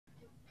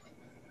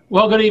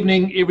Well, good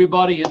evening,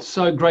 everybody. It's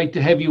so great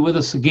to have you with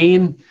us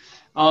again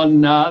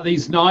on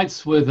these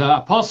nights with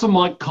Apostle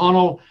Mike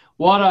Connell.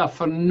 What a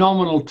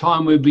phenomenal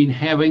time we've been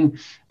having.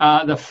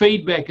 The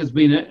feedback has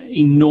been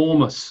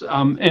enormous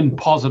in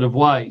positive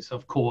ways,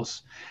 of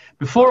course.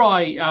 Before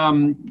I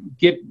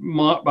get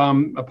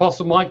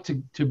Apostle Mike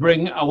to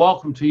bring a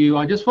welcome to you,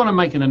 I just want to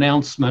make an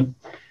announcement.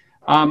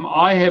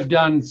 I have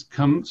done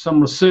some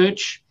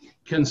research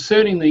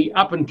concerning the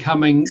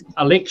up-and-coming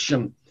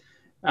election.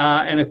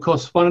 And of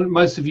course,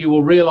 most of you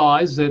will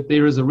realise that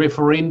there is a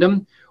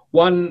referendum.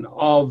 One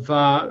of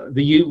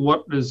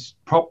what is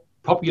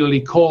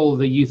popularly called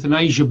the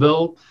euthanasia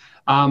bill.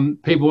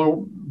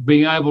 People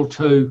being able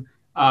to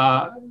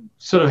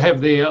sort of have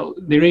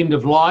their end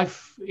of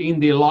life,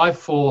 end their life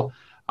for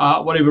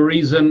whatever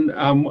reason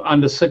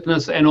under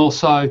sickness, and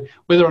also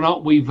whether or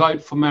not we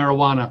vote for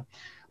marijuana.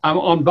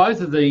 On both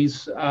of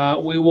these,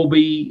 we will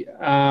be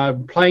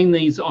playing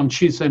these on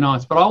Tuesday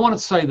nights. But I want to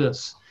say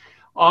this.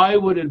 I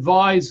would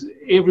advise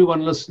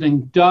everyone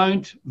listening,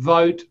 don't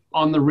vote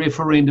on the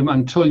referendum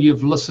until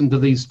you've listened to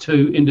these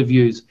two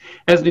interviews.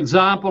 As an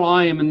example,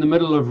 I am in the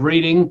middle of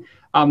reading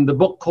the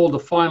book called The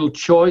Final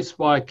Choice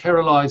by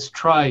Carolise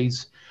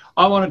Trays.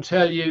 I want to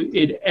tell you,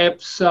 it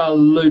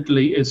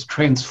absolutely is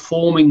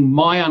transforming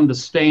my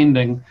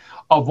understanding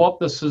of what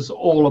this is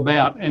all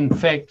about. In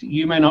fact,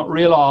 you may not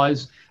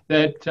realise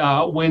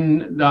that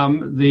when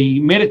the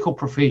medical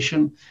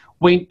profession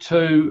went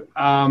to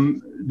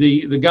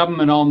the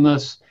government on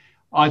this,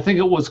 I think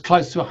it was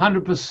close to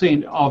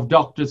 100% of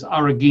doctors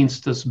are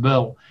against this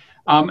bill.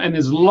 And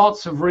there's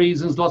lots of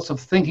reasons, lots of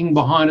thinking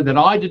behind it that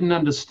I didn't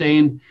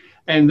understand.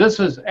 And this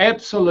is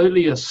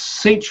absolutely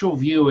essential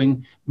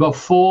viewing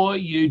before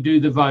you do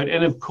the vote.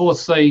 And of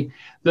course,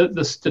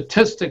 the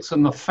statistics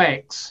and the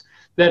facts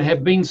that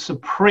have been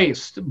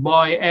suppressed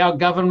by our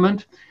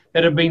government,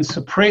 that have been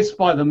suppressed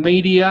by the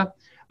media.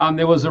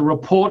 There was a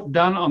report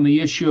done on the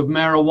issue of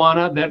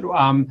marijuana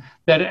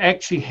that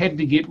actually had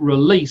to get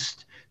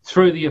released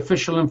through the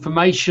Official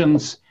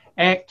Informations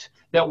Act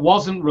that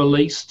wasn't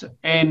released.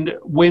 And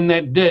when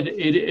that did,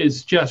 it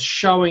is just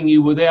showing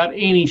you without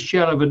any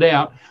shadow of a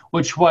doubt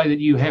which way that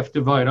you have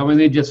to vote. I mean,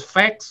 they're just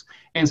facts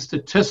and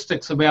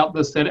statistics about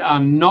this that are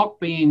not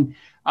being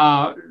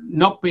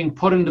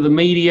put into the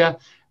media.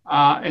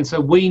 And so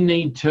we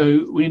need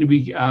to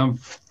be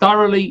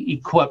thoroughly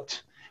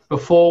equipped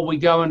before we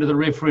go into the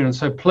referendum.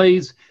 So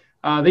please,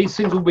 these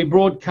things will be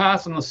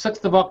broadcast on the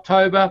 6th of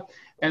October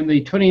and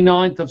the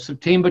 29th of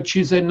September,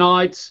 Tuesday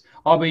nights.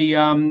 I'll be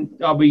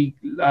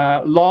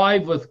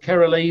live with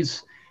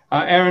Carolise.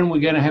 Aaron,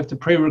 we're going to have to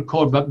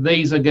pre-record, but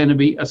these are going to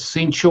be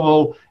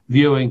essential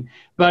viewing.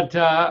 But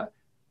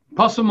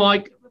Apostle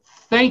Mike,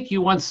 thank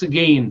you once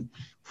again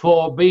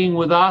for being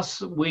with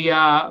us.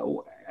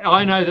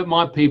 I know that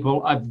my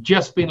people have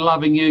just been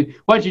loving you.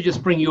 Why don't you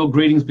just bring your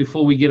greetings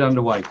before we get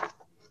underway?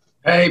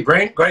 Hey,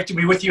 Brent, great to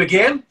be with you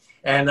again.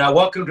 And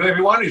welcome to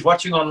everyone who's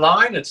watching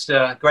online. It's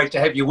great to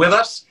have you with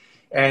us.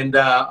 And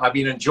I've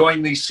been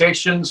enjoying these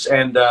sessions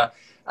and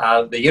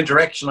the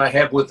interaction I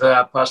have with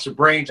Pastor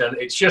Brent. And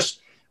it's just,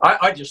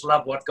 I just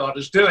love what God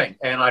is doing.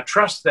 And I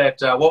trust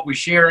that what we're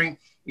sharing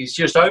is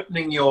just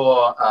opening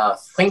your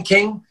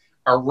thinking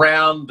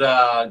around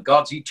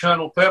God's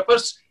eternal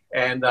purpose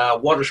and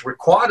what is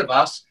required of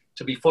us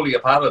to be fully a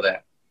part of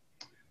that.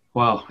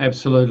 Wow,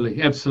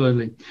 absolutely,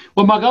 absolutely.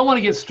 Well, Mike, I want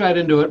to get straight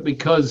into it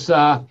because,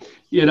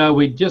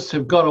 we just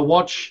have got to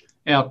watch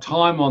our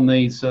time on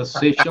these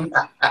sessions.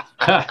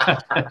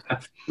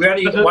 We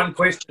only get one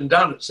question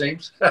done, it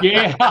seems.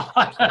 Yeah.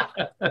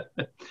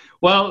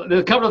 Well,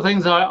 there's a couple of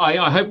things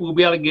I hope we'll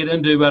be able to get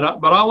into, but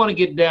I want to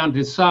get down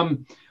to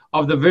some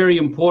of the very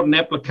important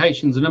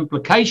applications and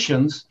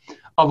implications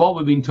of what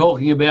we've been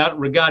talking about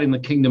regarding the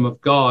kingdom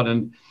of God.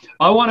 And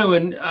I want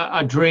to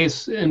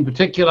address in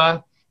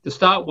particular, to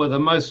start with, the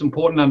most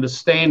important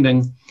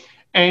understanding.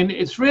 And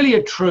it's really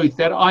a truth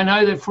that I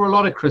know that for a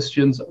lot of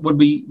Christians would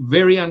be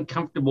very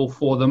uncomfortable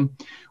for them,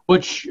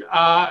 which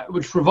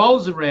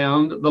revolves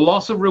around the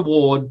loss of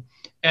reward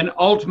and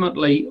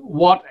ultimately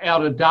what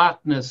outer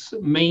darkness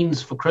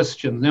means for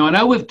Christians. Now, I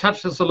know we've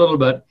touched this a little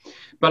bit,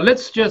 but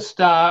let's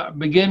just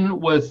begin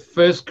with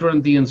 1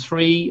 Corinthians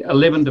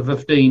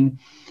 3:11-15.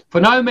 For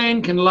no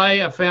man can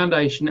lay a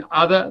foundation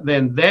other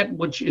than that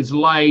which is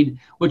laid,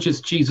 which is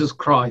Jesus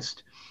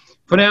Christ.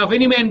 For now, if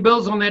any man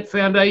builds on that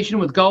foundation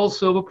with gold,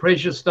 silver,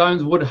 precious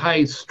stones, wood,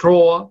 hay,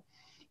 straw,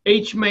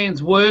 each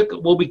man's work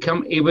will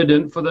become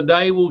evident, for the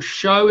day will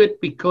show it,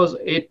 because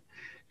it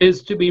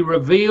is to be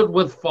revealed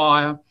with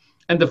fire,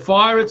 and the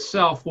fire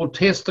itself will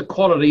test the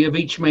quality of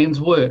each man's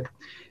work.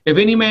 If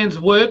any man's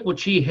work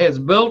which he has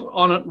built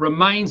on it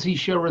remains, he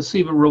shall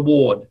receive a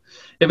reward.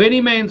 If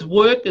any man's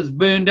work is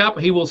burned up,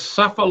 he will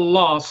suffer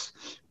loss,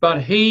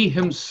 but he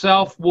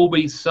himself will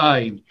be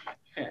saved,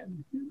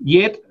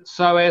 yet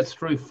so as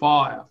through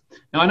fire.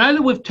 Now, I know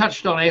that we've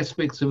touched on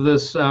aspects of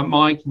this,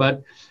 Mike,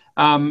 but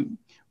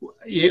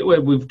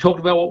we've talked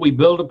about what we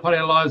build upon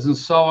our lives and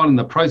so on, and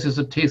the process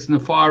of testing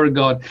the fire of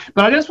God.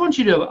 But I just want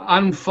you to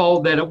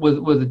unfold that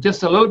with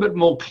just a little bit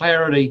more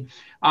clarity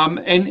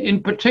And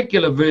in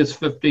particular, verse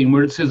 15,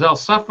 where it says, "I'll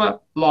suffer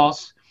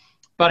loss,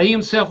 but he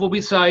himself will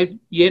be saved,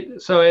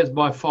 yet so as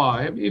by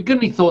fire." Have you got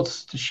any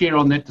thoughts to share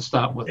on that to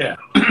start with? Yeah.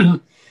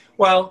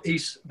 Well,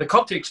 the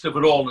context of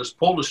it all is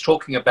Paul is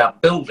talking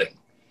about building.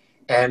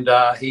 And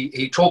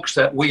he talks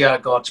that we are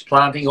God's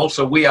planting,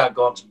 also we are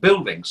God's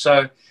building.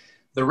 So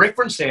the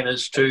reference then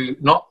is to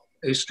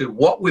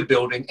what we're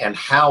building and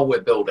how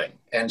we're building.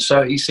 And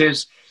so he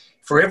says,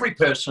 for every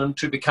person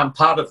to become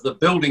part of the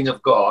building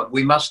of God,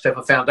 we must have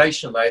a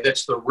foundation laid.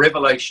 That's the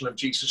revelation of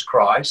Jesus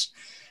Christ.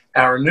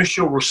 Our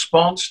initial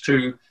response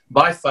to,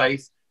 by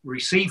faith,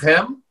 receive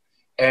him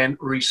and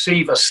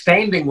receive a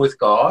standing with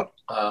God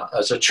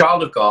as a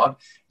child of God,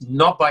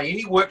 not by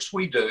any works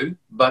we do,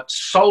 but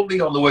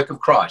solely on the work of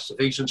Christ.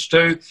 Ephesians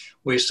 2,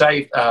 we're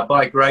saved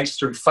by grace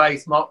through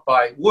faith, not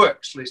by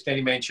works, lest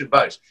any man should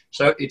boast.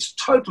 So it's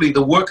totally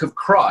the work of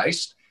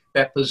Christ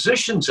that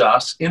positions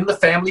us in the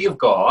family of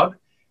God.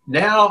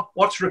 Now,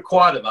 what's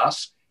required of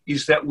us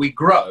is that we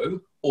grow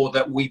or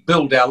that we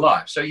build our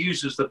life. So he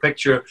uses the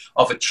picture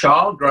of a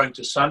child growing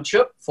to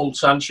sonship, full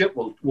sonship.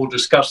 We'll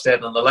discuss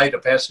that in the later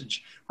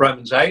passage,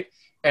 Romans 8.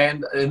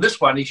 And in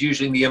this one, he's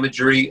using the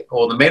imagery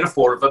or the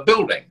metaphor of a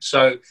building.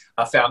 So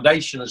a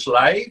foundation is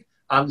laid,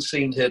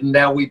 unseen, hidden.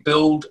 Now we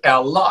build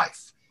our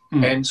life.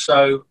 And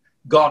so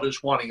God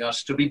is wanting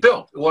us to be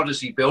built. What is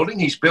he building?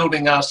 He's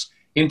building us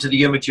into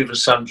the image of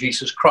his son,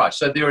 Jesus Christ.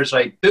 So there is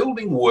a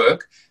building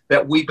work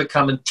that we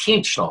become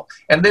intentional.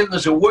 And then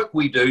there's a work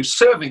we do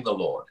serving the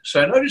Lord.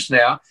 So notice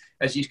now,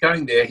 as he's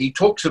going there, he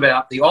talks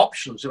about the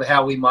options of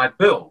how we might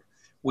build.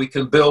 We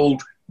can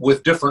build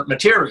with different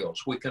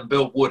materials. We can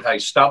build wood, hay,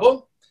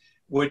 stubble,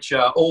 which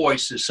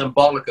always is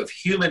symbolic of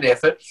human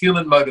effort,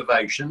 human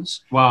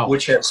motivations,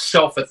 which have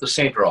self at the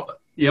center of it.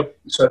 Yep.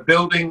 So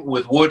building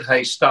with wood,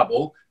 hay,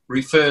 stubble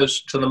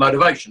refers to the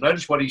motivation.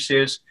 Notice what he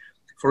says,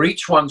 for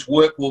each one's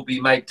work will be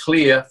made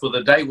clear, for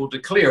the day will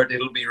declare it.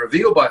 It'll be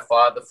revealed by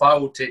fire. The fire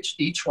will teach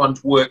each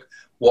one's work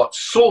what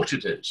sort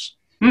it is.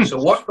 So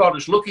what God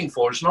is looking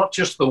for is not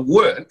just the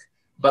work,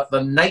 but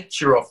the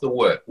nature of the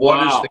work.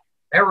 What is the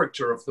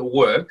character of the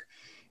work?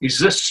 Is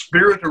this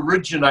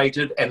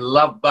spirit-originated and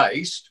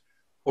love-based,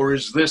 or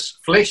is this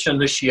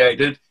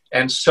flesh-initiated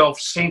and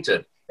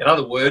self-centered? In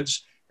other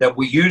words, that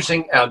we're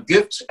using our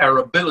gifts, our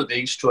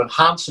abilities to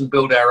enhance and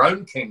build our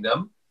own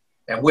kingdom,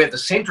 and we're the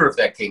center of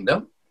that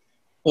kingdom,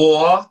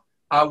 or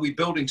are we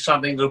building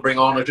something that will bring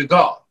honor to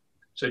God?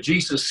 So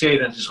Jesus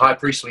said in his high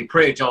priestly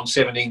prayer, John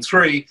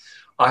 17:3,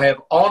 I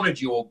have honored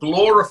you or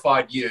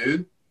glorified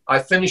you. I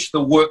finished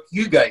the work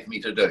you gave me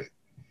to do.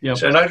 Yep.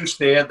 So notice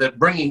there that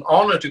bringing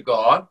honor to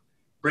God,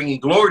 bringing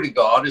glory to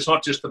God is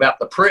not just about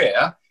the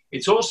prayer.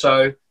 It's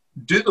also,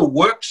 do the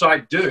works I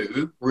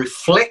do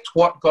reflect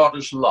what God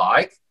is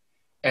like,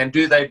 and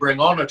do they bring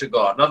honor to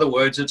God? In other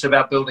words, it's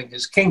about building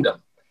his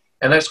kingdom.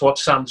 And that's what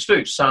sons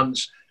do.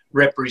 Sons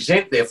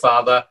represent their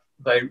father.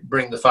 They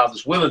bring the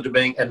father's will into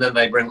being, and then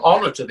they bring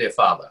honor to their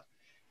father.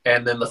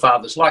 And then the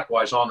fathers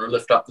likewise honor and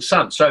lift up the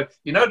son. So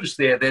you notice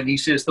there, then he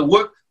says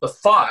the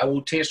fire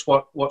will test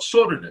what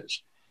sort it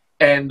is.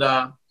 And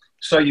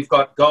so you've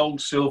got gold,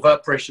 silver,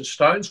 precious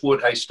stones,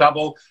 wood, hay,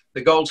 stubble.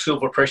 The gold,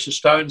 silver, precious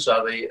stones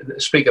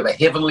speak of a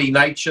heavenly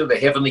nature, the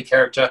heavenly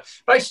character.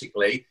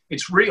 Basically,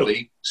 it's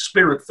really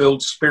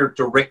spirit-filled,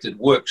 spirit-directed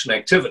works and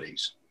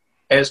activities,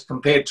 as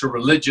compared to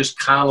religious,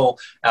 carnal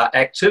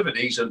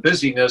activities and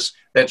busyness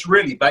that's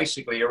really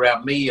basically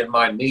around me and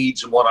my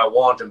needs and what I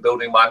want and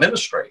building my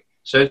ministry.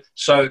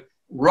 So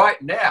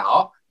right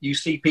now, you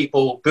see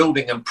people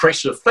building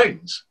impressive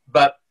things,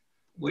 but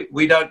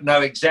we don't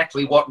know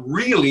exactly what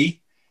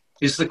really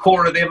is the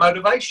core of their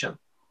motivation.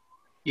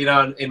 You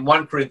know, in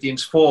 1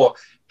 Corinthians 4,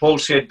 Paul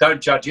said,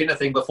 don't judge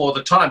anything before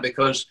the time,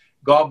 because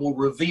God will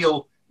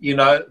reveal, you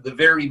know, the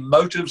very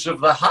motives of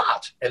the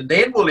heart, and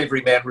then will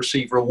every man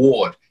receive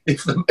reward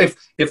if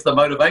the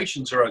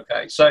motivations are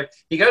okay. So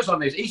he goes on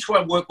this, each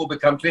one work will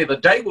become clear, the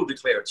day will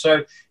declare it.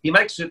 So he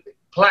makes it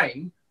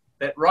plain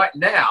that right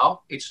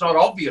now it's not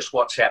obvious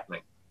what's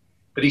happening.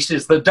 But he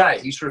says the day,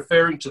 he's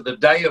referring to the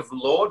day of the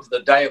Lord, the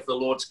day of the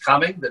Lord's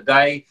coming, the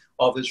day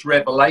of his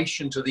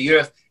revelation to the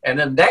earth. And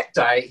in that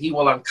day, he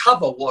will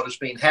uncover what has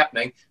been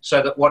happening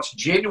so that what's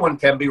genuine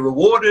can be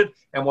rewarded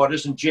and what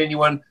isn't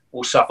genuine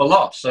will suffer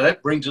loss. So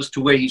that brings us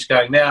to where he's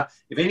going now.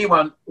 If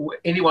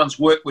anyone's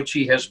work which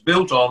he has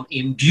built on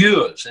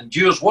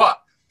endures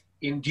what?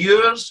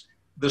 Endures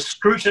the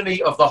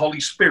scrutiny of the Holy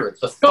Spirit.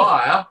 The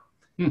fire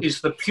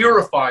is the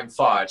purifying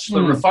fire. It's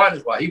the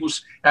refiner's fire.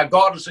 Our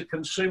God is a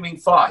consuming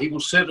fire. He will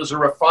serve as a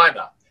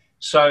refiner.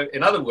 So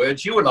in other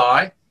words, you and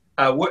I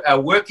are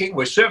working,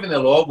 we're serving the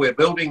Lord, we're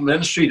building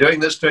ministry, doing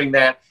this, doing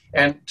that.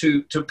 And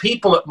to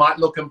people, it might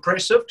look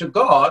impressive. To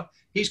God,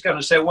 he's going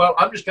to say, well,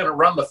 I'm just going to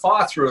run the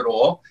fire through it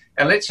all.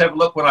 And let's have a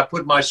look when I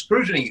put my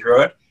scrutiny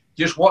through it,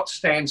 just what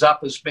stands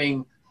up as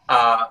being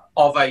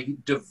of a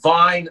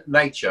divine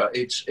nature.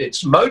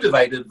 It's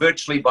motivated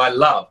virtually by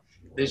love.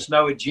 There's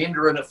no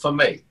agenda in it for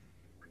me.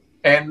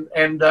 And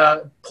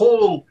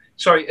Paul,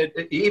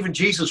 even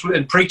Jesus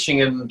in preaching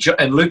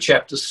in Luke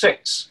chapter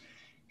 6,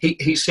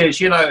 he says,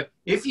 you know,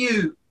 if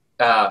you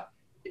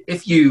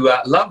if you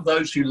love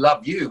those who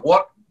love you,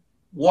 what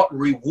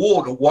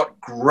reward or what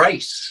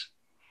grace?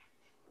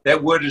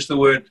 That word is the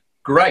word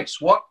grace.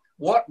 What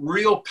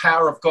real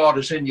power of God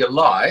is in your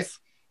life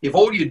if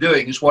all you're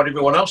doing is what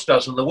everyone else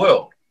does in the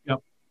world?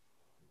 Yep.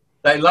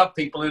 They love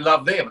people who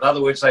love them. In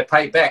other words, they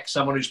pay back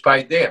someone who's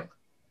paid them.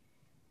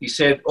 He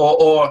said,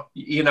 or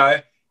you know,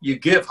 you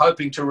give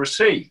hoping to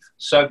receive.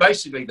 So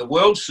basically the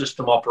world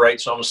system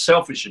operates on a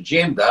selfish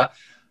agenda.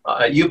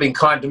 You've been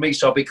kind to me,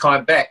 so I'll be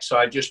kind back. So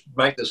I just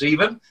make this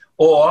even.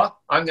 Or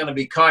I'm going to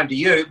be kind to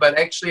you, but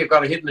actually I've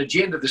got a hidden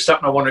agenda. There's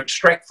something I want to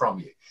extract from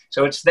you.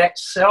 So it's that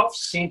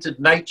self-centered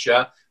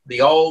nature,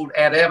 the old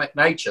Adamic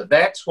nature.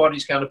 That's what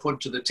he's going to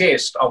put to the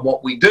test on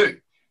what we do.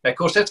 Now, of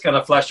course, that's going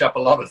to flush up a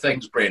lot of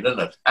things, Brent, isn't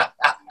it?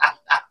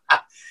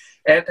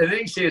 And then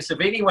he says, if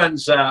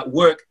anyone's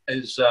work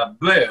is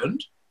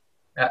burned,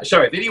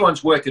 if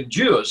anyone's work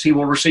endures, he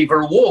will receive a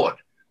reward.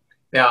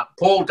 Now,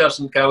 Paul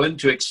doesn't go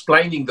into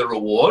explaining the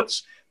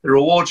rewards. The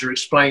rewards are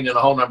explained in a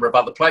whole number of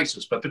other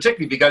places, but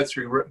particularly if you go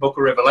through the book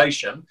of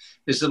Revelation,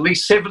 there's at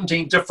least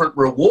 17 different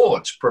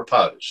rewards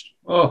proposed.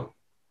 Oh.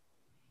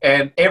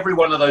 And every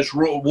one of those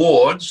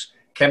rewards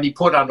can be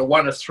put under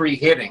one of three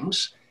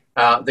headings.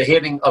 The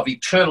heading of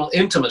eternal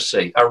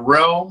intimacy, a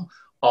realm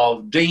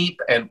of deep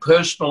and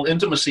personal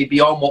intimacy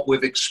beyond what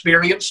we've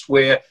experienced,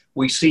 where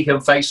we see him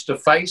face to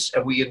face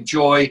and we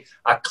enjoy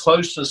a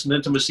closeness and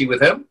intimacy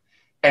with him.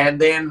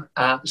 And then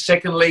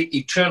secondly,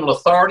 eternal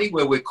authority,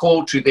 where we're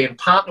called to then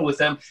partner with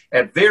him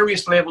at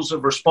various levels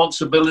of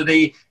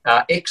responsibility,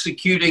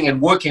 executing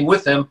and working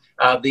with him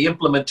the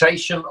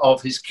implementation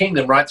of his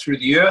kingdom right through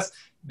the earth,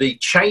 the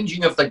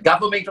changing of the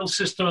governmental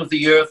system of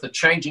the earth, the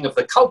changing of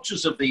the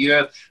cultures of the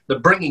earth, the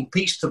bringing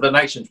peace to the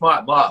nations.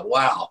 My,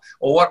 wow.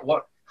 Or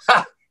what?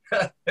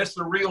 That's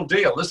the real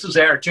deal. This is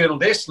our eternal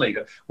destiny,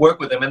 to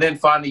work with him. And then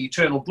finally,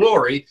 eternal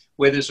glory,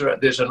 where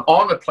there's an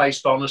honor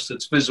placed on us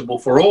that's visible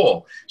for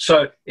all.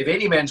 So if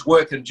any man's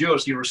work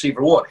endures, he'll receive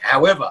reward.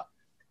 However,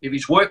 if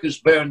his work is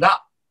burned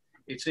up,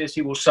 it says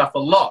he will suffer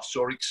loss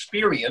or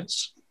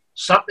experience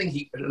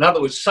something. In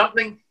other words,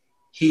 something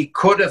he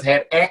could have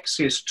had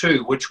access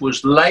to, which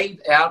was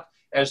laid out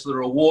as the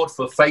reward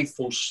for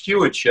faithful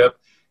stewardship,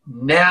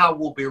 now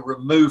will be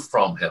removed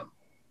from him.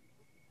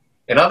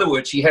 In other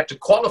words, he had to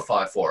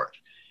qualify for it.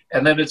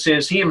 And then it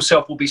says he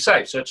himself will be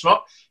saved. So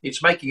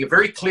it's making it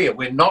very clear.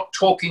 We're not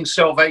talking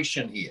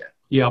salvation here.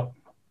 Yep.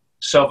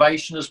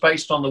 Salvation is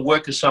based on the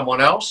work of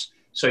someone else.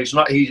 So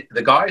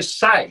the guy is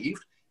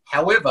saved.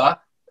 However,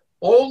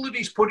 all that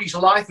he's put his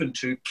life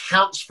into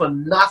counts for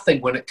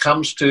nothing when it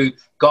comes to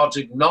God's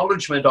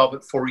acknowledgement of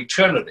it for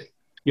eternity.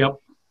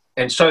 Yep.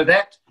 And so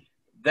that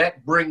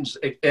brings,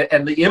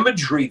 and the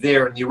imagery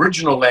there in the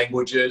original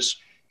language is,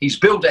 he's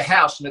built a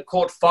house and it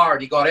caught fire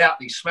and he got out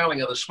and he's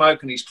smelling of the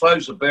smoke and his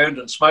clothes are burned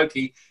and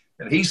smoky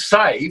and he's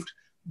saved,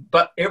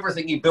 but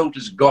everything he built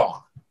is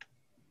gone.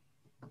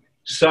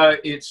 So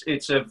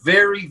it's a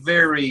very,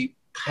 very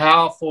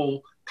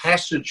powerful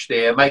passage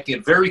there, making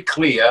it very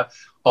clear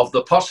of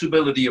the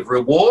possibility of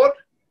reward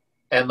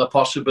and the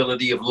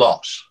possibility of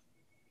loss.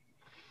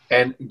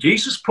 And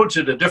Jesus puts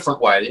it a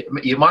different way.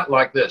 You might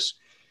like this.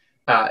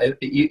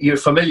 You're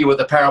familiar with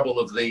the parable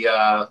of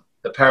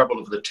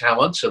the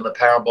talents and the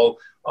parable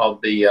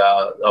of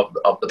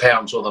the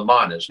pounds or the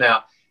miners.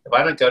 Now, if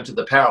I don't go into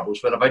the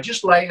parables, but if I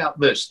just lay out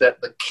this,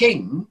 that the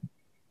king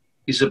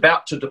is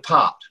about to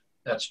depart.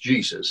 That's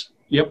Jesus.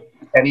 Yep.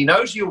 And he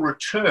knows he'll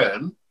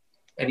return,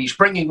 and he's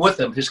bringing with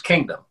him his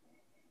kingdom.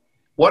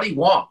 What he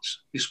wants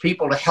is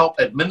people to help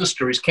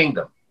administer his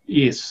kingdom.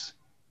 Yes.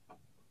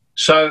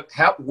 So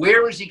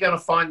where is he going to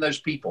find those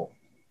people?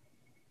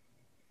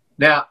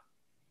 Now,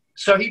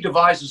 so he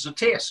devises a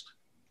test.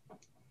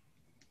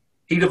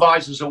 He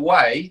devises a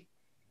way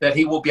that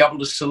he will be able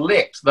to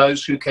select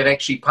those who can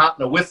actually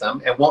partner with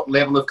him and what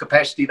level of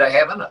capacity they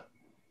have in it.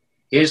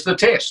 Here's the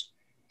test.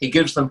 He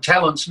gives them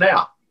talents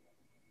now.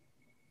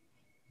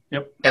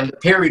 Yep. And the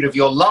period of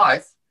your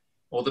life,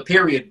 or the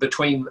period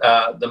between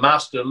the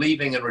master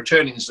leaving and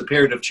returning, is the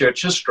period of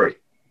church history.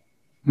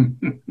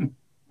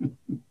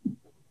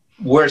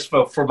 Whereas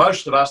for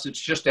most of us,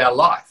 it's just our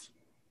life.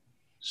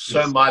 So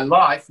yes. My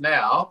life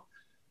now,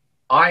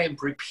 I am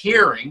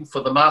preparing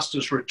for the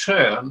master's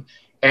return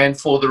and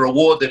for the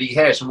reward that he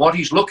has. And what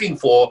he's looking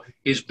for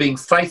is being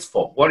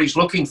faithful. What he's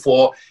looking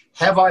for,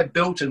 have I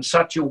built in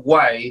such a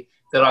way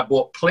that I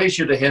brought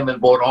pleasure to him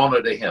and brought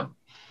honor to him?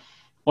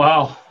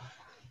 Wow.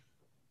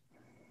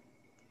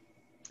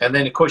 And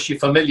then, of course, you're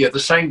familiar, the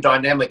same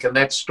dynamic in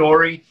that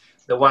story,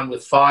 the one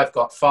with 5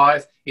 got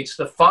 5. It's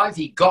the 5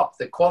 he got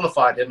that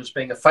qualified him as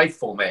being a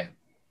faithful man.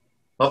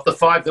 Not the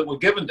 5 that were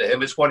given to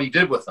him, it's what he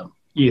did with them.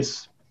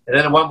 Yes. And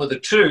then the one with the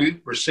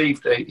 2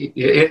 received,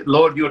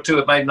 Lord, your 2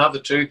 have made another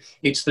 2.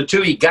 It's the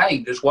 2 he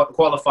gained is what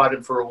qualified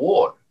him for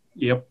reward.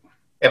 Yep.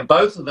 And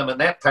both of them in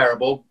that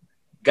parable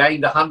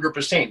gained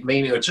 100%,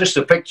 meaning it's just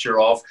a picture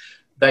of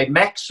they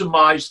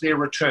maximized their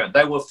return.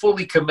 They were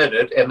fully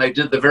committed and they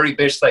did the very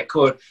best they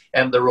could,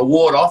 and the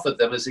reward offered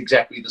them is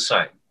exactly the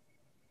same.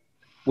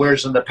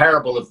 Whereas in the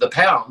parable of the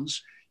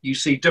pounds, you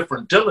see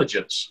different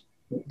diligence.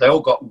 they all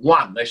got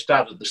 1. They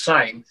started the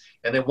same,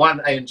 and then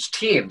 1 earns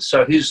 10.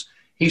 So he's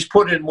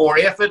put in more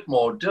effort,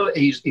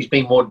 he's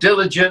been more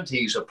diligent,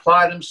 he's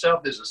applied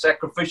himself, there's a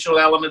sacrificial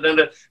element in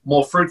it,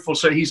 more fruitful,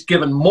 so he's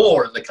given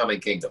more in the coming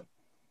kingdom.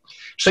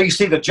 So you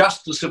see the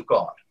justice of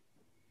God.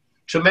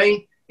 To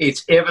me,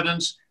 it's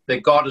evidence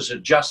that God is a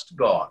just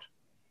God.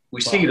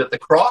 We see it at the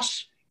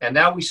cross, and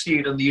now we see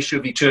it in the issue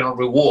of eternal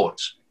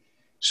rewards.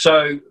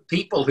 So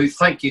people who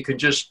think you can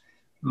just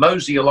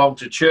mosey along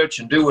to church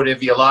and do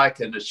whatever you like,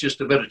 and it's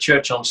just a bit of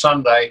church on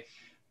Sunday,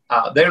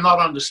 they're not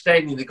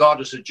understanding that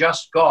God is a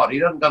just God. He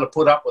doesn't going to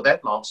put up with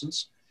that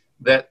nonsense.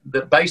 That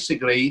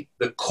basically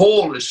the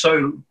call is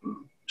so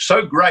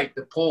great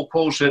that Paul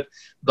calls it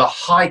the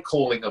high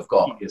calling of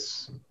God.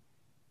 Yes.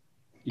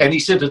 And he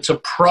said it's a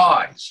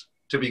prize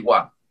to be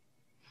won.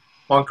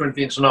 1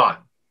 Corinthians 9.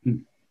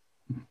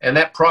 And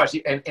that prize,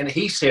 and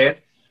he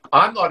said,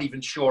 I'm not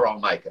even sure I'll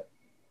make it.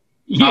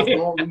 Yeah. After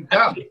all we've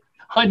done.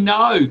 I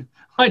know.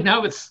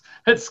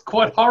 It's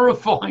quite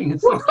horrifying.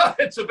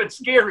 It's a bit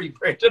scary,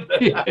 Brett, isn't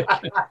it? Yeah.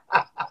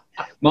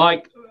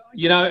 Mike,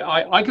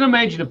 I can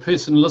imagine a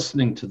person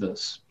listening to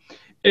this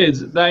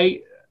is they're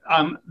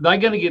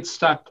going to get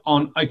stuck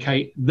on,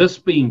 okay, this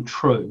being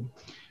true.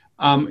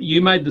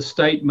 You made the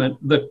statement,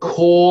 the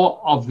core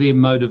of their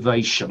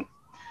motivation.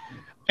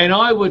 And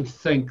I would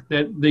think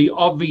that the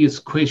obvious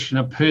question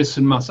a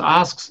person must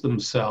ask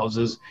themselves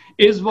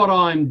is what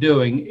I'm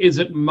doing, is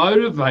it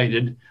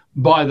motivated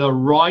by the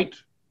right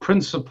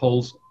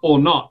principles or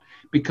not?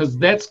 Because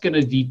that's going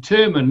to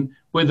determine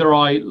whether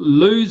I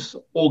lose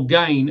or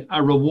gain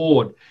a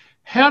reward.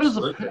 How does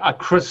a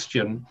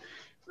Christian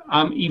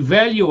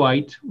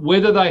evaluate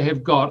whether they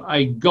have got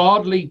a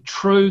godly,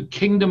 true,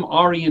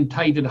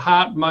 kingdom-orientated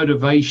heart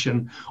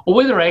motivation, or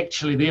whether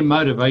actually their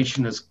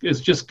motivation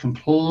is just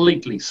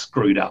completely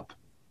screwed up?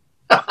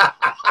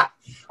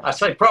 I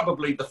say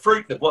probably the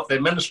fruit of what their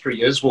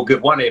ministry is will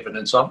give one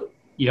evidence of it.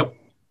 Yep.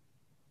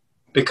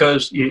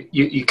 Because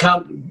you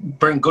can't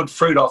bring good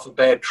fruit off a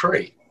bad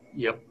tree.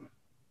 Yep.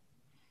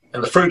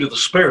 And the fruit of the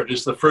Spirit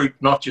is the fruit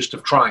not just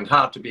of trying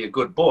hard to be a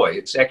good boy.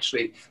 It's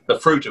actually the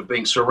fruit of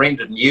being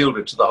surrendered and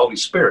yielded to the Holy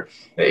Spirit.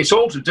 It's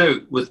all to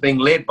do with being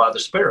led by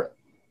the Spirit,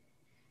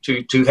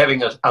 to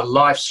having a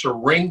life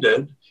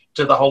surrendered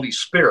to the Holy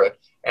Spirit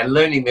and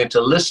learning then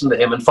to listen to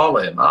Him and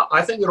follow Him.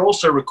 I think it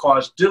also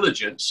requires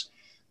diligence,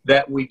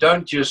 that we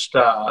don't just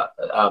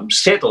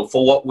settle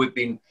for what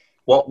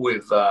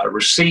we've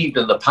received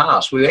in the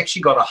past. We've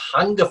actually got a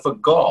hunger for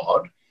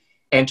God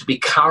and to be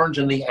current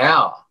in the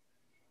hour.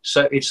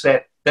 So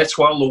that's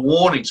why all the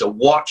warnings are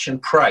watch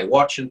and pray,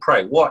 watch and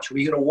pray, watch. Well,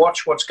 you're going to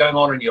watch what's going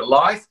on in your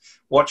life,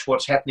 watch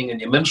what's happening in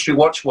your ministry,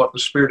 watch what the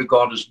Spirit of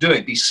God is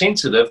doing. Be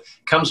sensitive,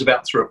 comes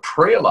about through a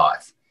prayer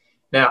life.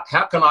 Now,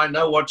 how can I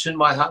know what's in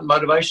my heart and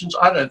motivations?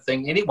 I don't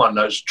think anyone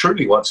knows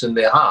truly what's in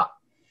their heart,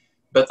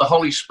 but the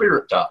Holy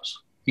Spirit does.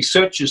 He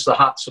searches the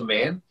hearts of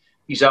man.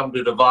 He's able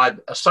to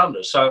divide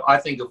asunder. So I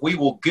think if we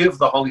will give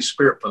the Holy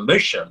Spirit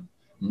permission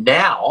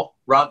now,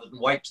 rather than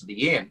wait to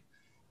the end,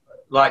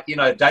 like,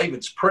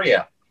 David's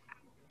prayer,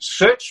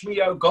 search me,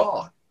 O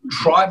God,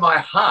 try my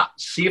heart,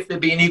 see if there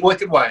be any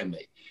wicked way in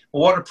me.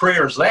 Well, what a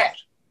prayer is that?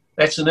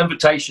 That's an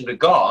invitation to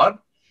God.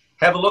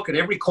 Have a look at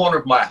every corner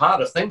of my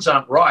heart. If things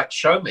aren't right,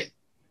 show me.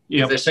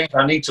 Yep. If there's things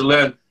I need to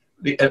learn,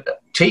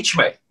 teach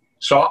me.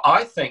 So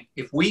I think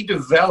if we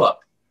develop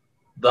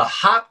the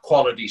heart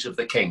qualities of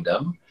the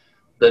kingdom,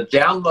 the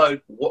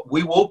download,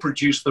 we will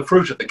produce the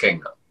fruit of the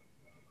kingdom.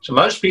 So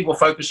most people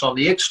focus on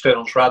the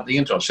externals rather than the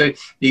internals. So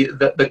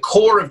the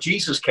core of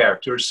Jesus'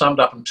 character is summed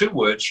up in 2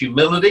 words: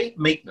 humility,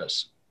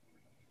 meekness.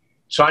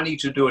 So I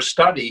need to do a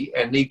study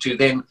and need to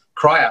then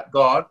cry out,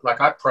 God, like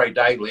I pray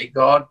daily,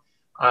 God,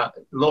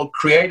 Lord,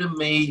 create in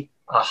me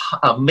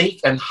a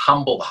meek and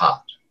humble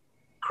heart.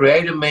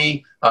 Create in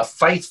me a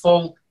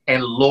faithful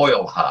and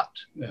loyal heart.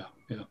 Yeah.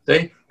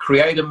 See?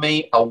 Create in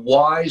me a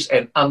wise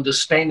and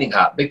understanding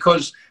heart.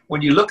 Because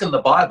when you look in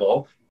the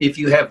Bible, if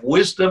you have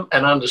wisdom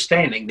and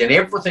understanding, then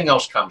everything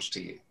else comes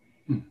to you.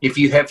 If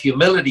you have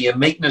humility and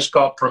meekness,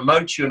 God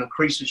promotes you and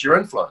increases your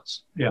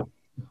influence. Yeah.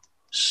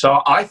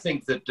 So I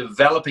think that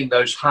developing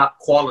those heart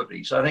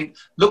qualities, I think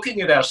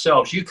looking at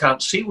ourselves, you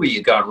can't see where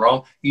you're going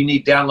wrong. You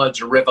need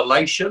downloads of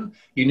revelation.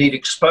 You need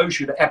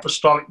exposure to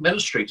apostolic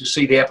ministry to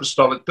see the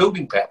apostolic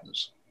building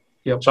patterns.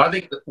 Yep. So I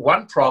think that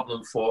one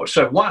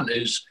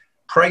is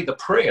pray the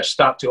prayer,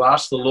 start to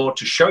ask the Lord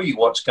to show you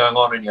what's going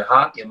on in your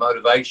heart, your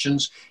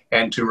motivations,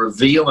 and to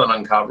reveal and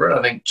uncover it.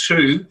 I think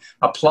 2,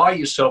 apply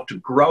yourself to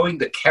growing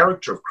the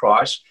character of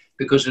Christ,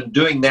 because in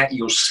doing that,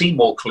 you'll see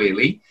more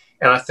clearly.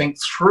 And I think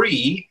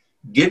 3,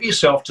 give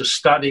yourself to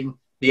studying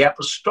the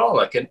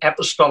apostolic and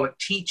apostolic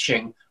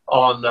teaching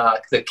on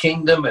the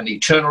kingdom and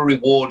eternal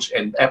rewards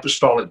and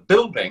apostolic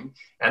building,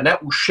 and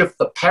that will shift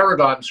the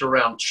paradigms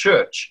around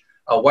church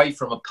away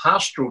from a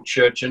pastoral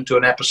church into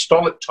an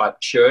apostolic type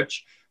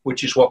church,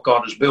 which is what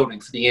God is building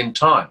for the end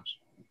times.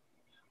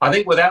 I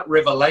think without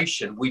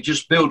revelation, we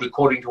just build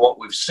according to what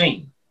we've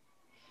seen.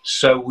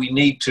 So we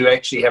need to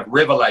actually have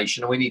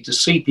revelation, and we need to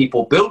see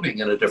people building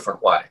in a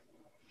different way.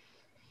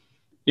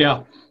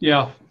 Yeah.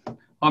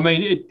 I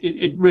mean,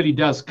 it really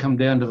does come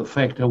down to the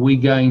fact, are we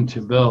going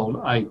to build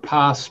a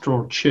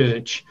pastoral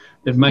church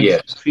that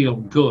makes us feel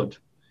good,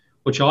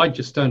 which I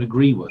just don't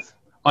agree with.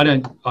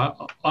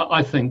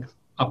 I think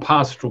a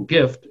pastoral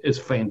gift is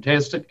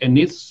fantastic and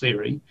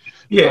necessary.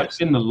 Yes.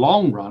 But in the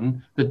long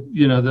run,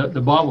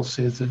 the Bible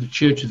says that the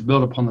church is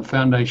built upon the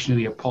foundation of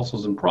the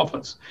apostles and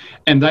prophets,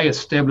 and they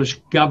establish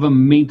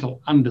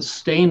governmental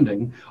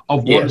understanding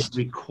of what is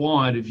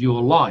required of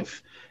your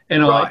life.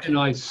 And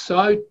I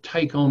so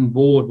take on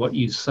board what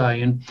you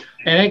say. And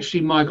actually,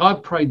 Mike,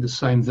 I've prayed the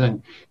same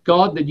thing.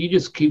 God, that you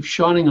just keep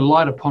shining a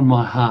light upon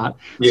my heart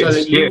so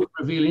that you would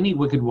reveal any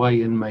wicked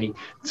way in me.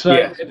 So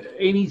that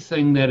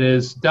anything that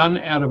is done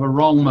out of a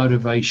wrong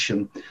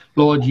motivation,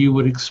 Lord, you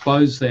would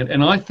expose that.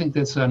 And I think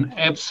that's an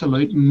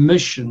absolute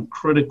mission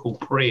critical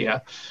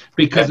prayer,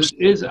 because it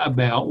is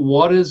about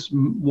what is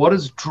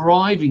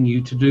driving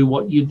you to do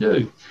what you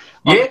do.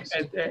 Yes.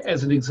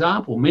 As an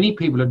example, many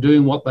people are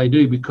doing what they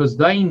do because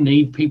they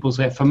need people's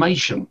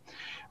affirmation.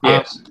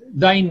 Yes.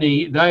 They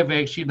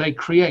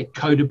create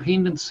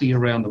codependency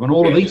around them and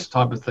all of these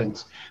type of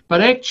things.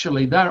 But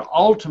actually,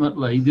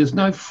 there's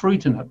no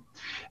fruit in it.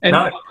 And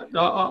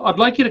I'd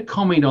like you to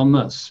comment on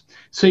this.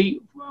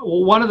 See,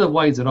 one of the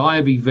ways that I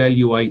have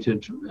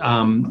evaluated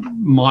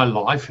my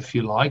life, if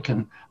you like,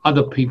 and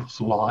other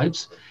people's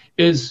lives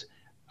is,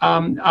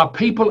 are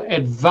people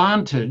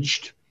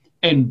advantaged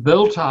and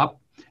built up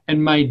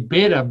and made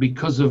better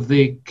because of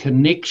their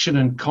connection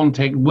and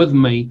contact with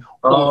me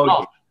or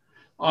not?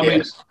 I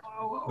mean,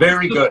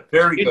 very good,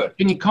 very good.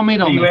 Can you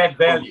comment on that? Do you add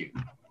value?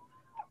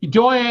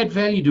 Do I add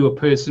value to a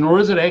person, or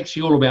is it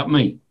actually all about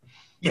me?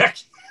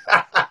 Yes.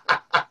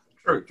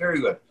 True,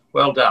 very good.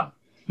 Well done.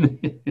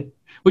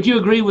 Would you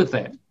agree with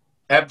that?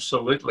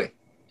 Absolutely.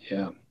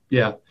 Yeah.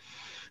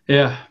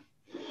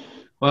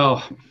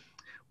 Well,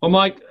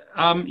 Mike,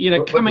 can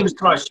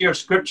I share a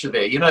scripture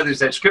there? There's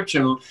that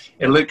scripture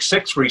in Luke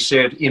 6 where he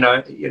said,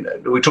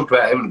 we talked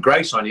about having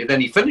grace on you.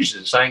 Then he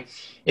finishes it saying,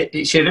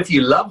 he said, if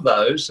you love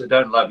those that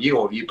don't love you,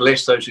 or if you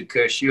bless those who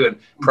curse you and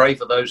pray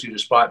for those who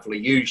despitefully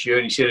use you.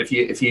 And he said,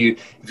 if you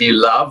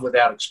love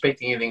without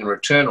expecting anything in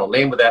return, or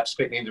lend without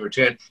expecting anything in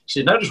return, he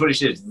said, notice what he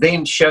says,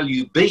 then shall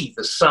you be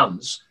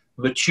the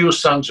mature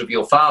sons of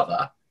your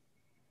Father,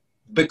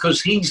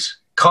 because he's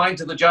kind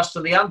to the just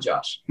and the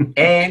unjust,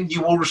 and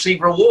you will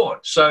receive reward.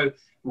 So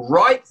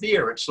right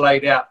there, it's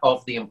laid out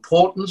of the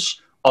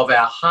importance of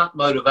our heart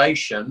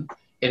motivation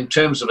in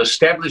terms of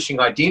establishing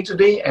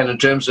identity and in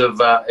terms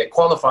of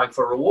qualifying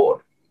for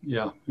reward.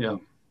 Yeah.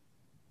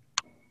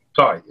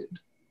 Sorry.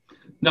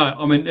 No,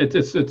 I mean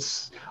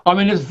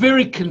it's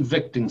very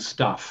convicting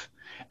stuff,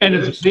 and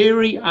it's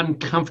very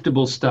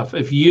uncomfortable stuff.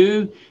 If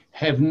you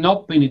have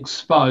not been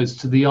exposed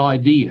to the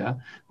idea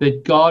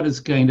that God is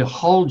going to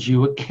hold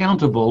you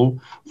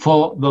accountable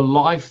for the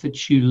life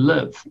that you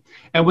live.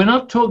 And we're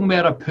not talking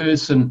about a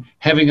person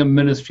having a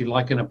ministry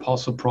like an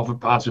apostle, prophet,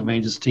 pastor,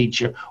 evangelist,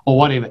 teacher, or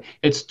whatever.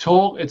 It's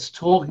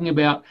talking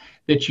about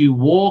that you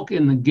walk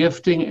in the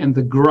gifting and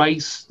the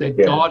grace that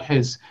God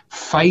has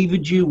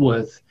favored you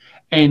with,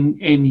 and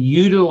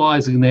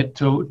utilizing that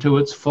to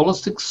its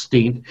fullest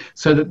extent,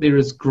 so that there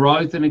is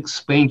growth and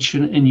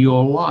expansion in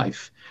your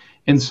life.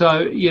 And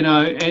so,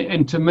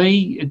 and to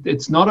me,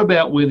 it's not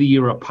about whether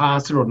you're a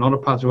pastor or not a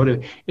pastor or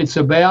whatever. It's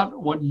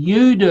about what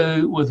you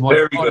do with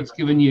what God has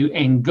given you,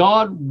 and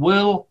God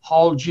will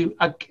hold you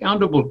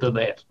accountable to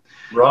that.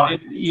 Right.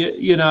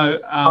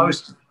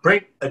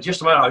 Brent,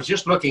 just a moment. I was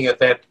just looking at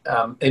that,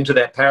 into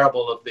that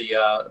parable of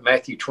the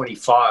Matthew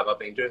 25. I've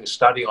been doing a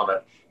study on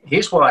it.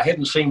 Here's what I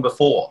hadn't seen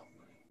before.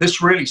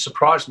 This really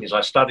surprised me as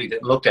I studied it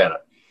and looked at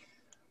it.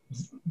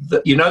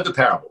 The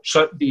parable.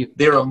 So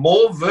there are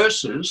more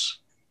verses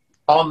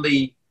on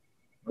the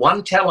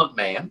 1 talent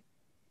man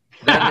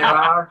than there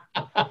are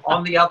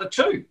on the other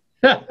 2.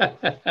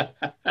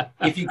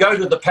 If you go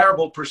to the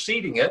parable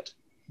preceding it,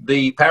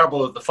 the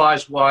parable of the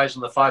 5 wise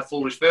and the 5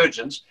 foolish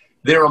virgins,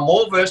 there are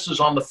more verses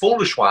on the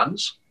foolish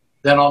ones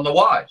than on the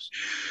wise.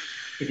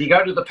 If you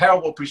go to the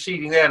parable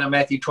preceding that in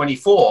Matthew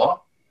 24,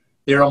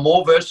 there are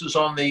more verses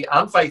on the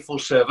unfaithful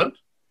servant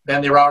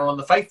than there are on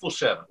the faithful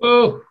servant.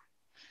 Oh.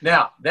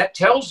 Now, that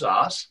tells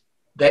us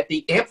that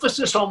the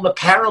emphasis on the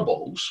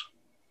parables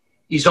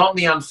is on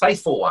the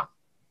unfaithful one.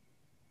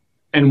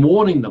 And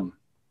warning them.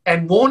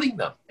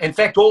 In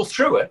fact, all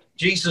through it,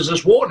 Jesus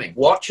is warning.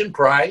 Watch and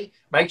pray.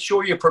 Make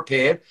sure you're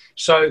prepared.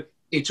 So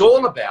it's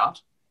all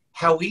about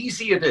how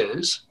easy it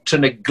is to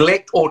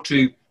neglect or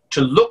to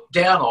look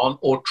down on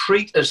or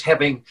treat as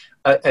having,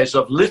 as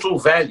of little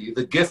value,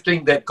 the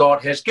gifting that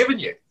God has given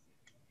you.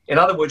 In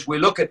other words, we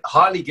look at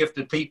highly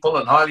gifted people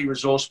and highly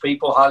resourced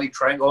people, highly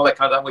trained, all that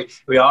kind of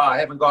thing. I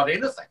haven't got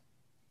anything.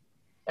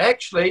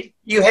 Actually,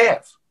 you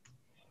have.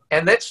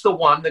 And that's the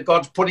one that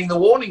God's putting the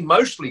warning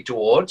mostly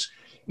towards,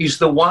 is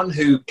the one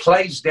who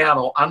plays down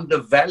or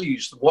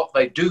undervalues what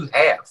they do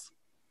have.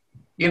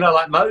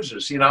 Like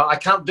Moses, I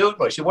can't do it.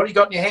 He said, what do you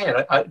got in your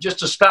hand?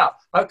 Just a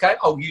staff. Okay,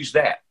 I'll use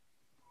that.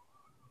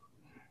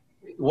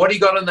 What do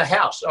you got in the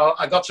house? Oh,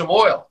 I got some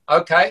oil.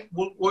 Okay,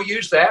 we'll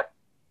use that.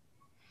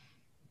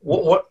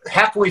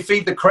 How can we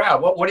feed the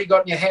crowd? What do you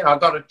got in your hand?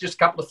 I've got just a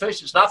couple of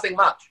fish. It's nothing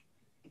much.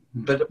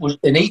 But it was,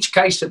 in each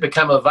case, it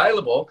became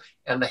available,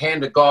 and the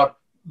hand of God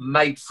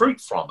made fruit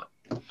from it.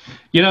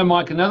 You know,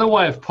 Mike, another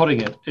way of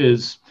putting it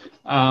is,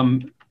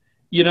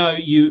 you know,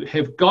 you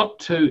have got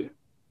to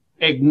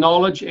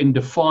acknowledge and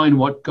define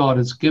what God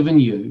has given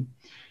you.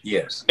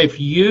 Yes. If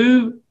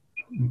you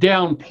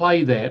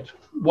downplay that,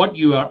 what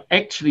you are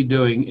actually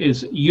doing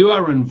is you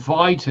are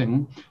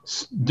inviting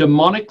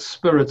demonic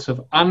spirits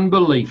of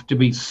unbelief to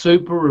be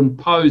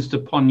superimposed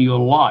upon your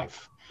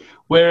life.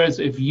 Whereas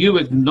if you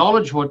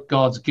acknowledge what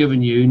God's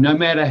given you, no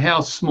matter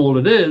how small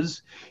it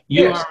is,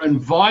 you Yes. are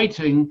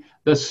inviting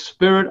the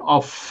spirit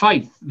of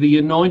faith, the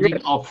anointing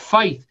Yes. of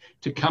faith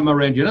to come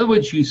around you. In other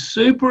words, you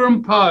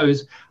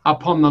superimpose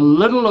upon the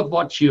little of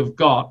what you've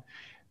got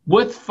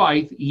with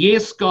faith.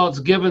 Yes, God's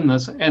given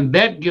this, and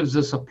that gives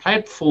us a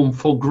platform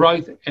for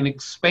growth and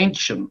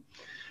expansion.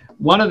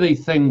 One of the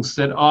things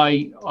that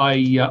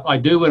I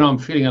do when I'm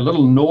feeling a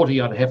little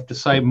naughty, I'd have to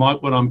say,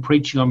 Mike, when I'm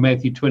preaching on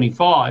Matthew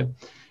 25,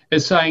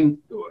 is saying,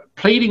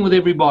 pleading with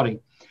everybody,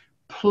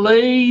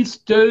 please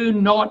do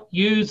not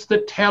use the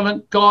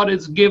talent God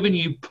has given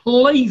you.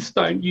 Please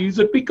don't use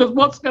it, because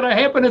what's going to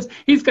happen is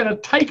he's going to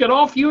take it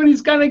off you and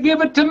he's going to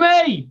give it to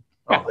me.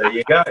 Oh, there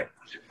you go.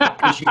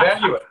 Because you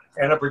value it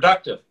and are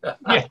productive.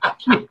 Yeah.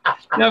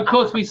 Now, of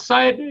course, we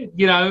say it,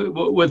 you know,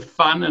 with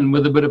fun and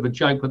with a bit of a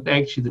joke, but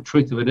actually the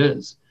truth of it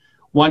is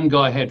one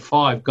guy had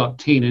 5, got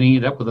 10, and he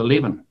ended up with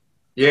 11.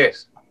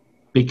 Yes.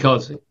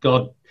 Because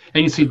God,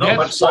 and you see, Not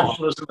much that's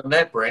socialism in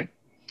that, Brent.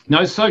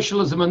 no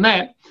socialism in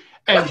that.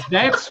 And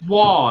that's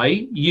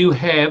why you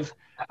have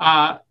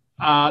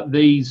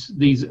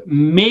these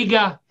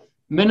mega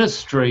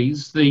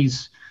ministries,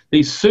 these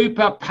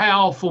super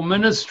powerful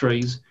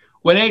ministries,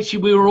 when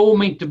actually we were all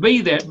meant to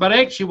be that. But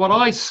actually what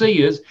I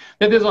see is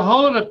that there's a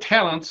whole lot of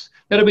talents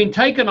that have been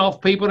taken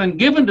off people and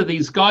given to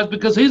these guys,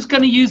 because who's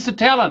going to use the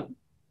talent?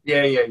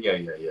 Yeah.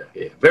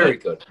 Very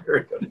good.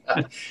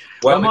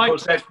 Well, Mike,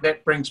 because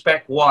that brings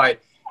back why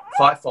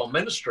fivefold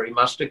ministry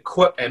must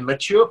equip and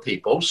mature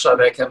people so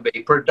they can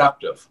be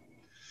productive.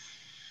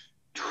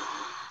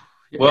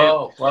 Yeah.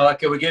 Well,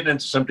 okay, we're getting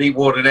into some deep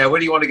water now. Where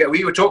do you want to go?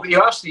 You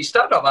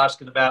started off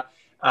asking about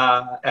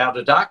Out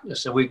of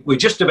Darkness, and we're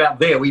just about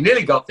there. We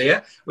nearly got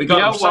there. We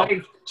got him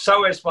saved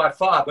so as by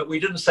fire, but we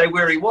didn't say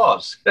where he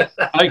was.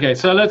 Okay,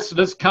 so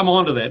let's come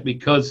on to that,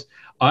 because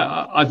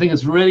I think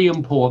it's really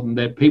important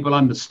that people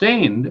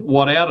understand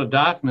what Out of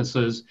Darkness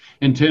is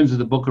in terms of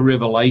the book of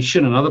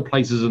Revelation and other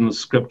places in the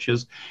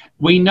scriptures.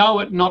 We know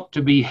it not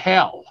to be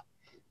hell,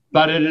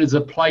 but it is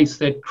a place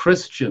that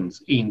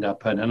Christians end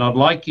up in. And I'd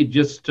like you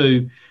just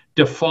to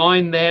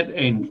define that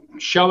and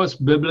show us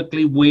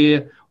biblically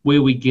where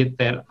we get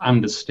that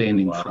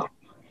understanding from.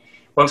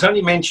 Well, it's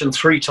only mentioned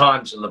 3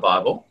 times in the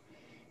Bible.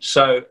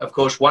 So, of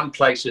course, one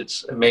place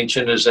it's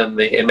mentioned is in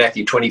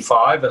Matthew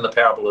 25 in the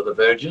parable of the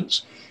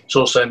virgins. It's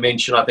also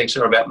mentioned, I think,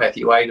 somewhere about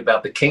Matthew 8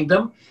 about the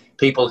kingdom,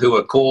 people who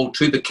are called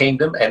to the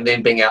kingdom and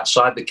then being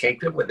outside the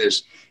kingdom, where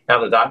there's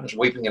out of darkness,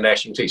 weeping and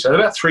gnashing teeth. So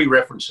about 3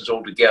 references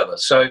altogether.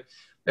 So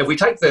if we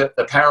take the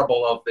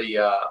parable of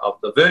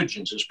the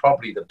virgins as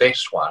probably the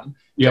best one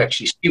to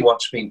actually see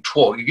what's being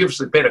taught, it gives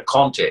the better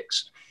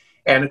context.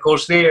 And of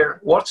course,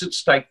 what's at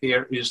stake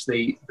there is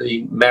the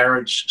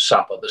marriage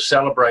supper, the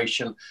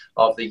celebration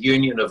of the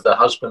union of the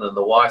husband and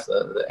the wife,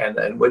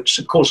 and which,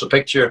 of course, a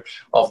picture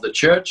of the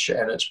church,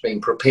 and it's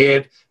being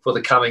prepared for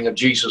the coming of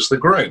Jesus the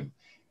groom.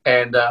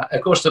 And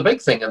of course, the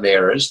big thing in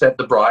there is that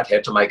the bride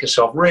had to make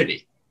herself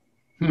ready.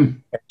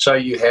 So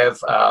you have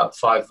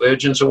 5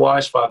 virgins are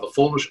wise, 5 are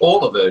foolish,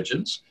 all are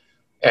virgins.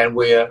 And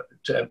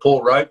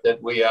Paul wrote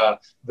that we are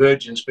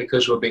virgins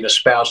because we've been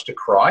espoused to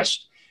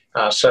Christ.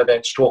 So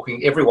that's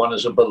talking everyone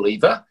is a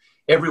believer.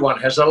 Everyone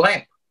has a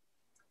lamp.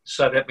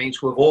 So that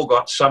means we've all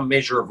got some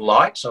measure of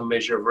light, some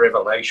measure of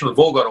revelation. We've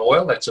all got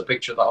oil. That's a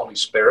picture of the Holy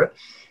Spirit.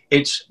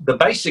 It's the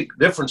basic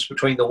difference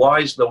between the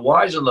wise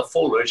and the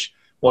foolish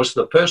was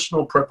the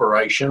personal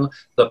preparation,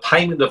 the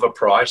payment of a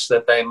price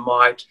that they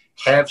might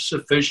have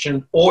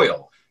sufficient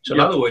oil. So in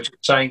other words,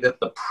 it's saying that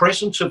the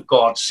presence of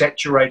God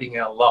saturating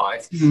our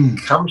life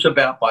comes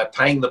about by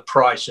paying the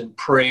price in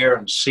prayer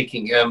and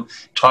seeking Him,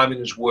 time in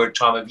His Word,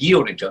 time of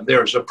yielding to Him.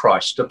 There is a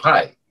price to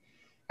pay.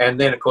 And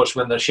then, of course,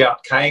 when the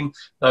shout came,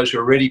 those who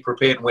were ready,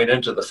 prepared, and went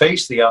into the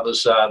feast. The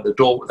others, the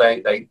door,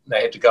 they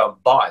had to go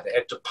and buy. They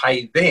had to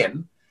pay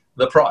then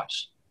the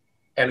price.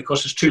 And, of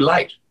course, it's too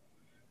late.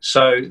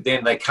 So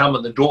then they come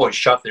and the door is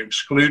shut. They're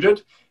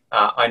excluded.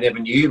 I never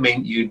knew you. I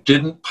mean, you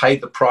didn't pay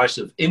the price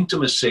of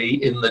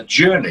intimacy in the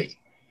journey.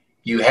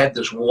 You had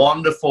this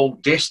wonderful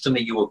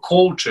destiny you were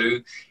called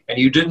to, and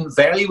you didn't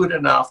value it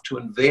enough to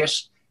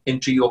invest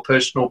into your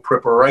personal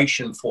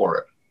preparation for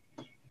it.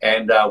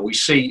 And we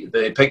see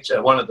the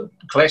picture, one of the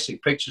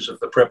classic pictures of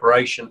the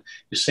preparation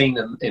is seen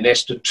in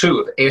Esther 2,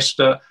 of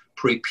Esther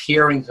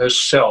preparing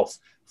herself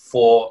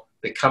for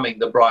becoming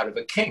the bride of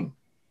a king.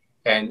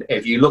 And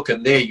if you look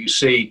in there, you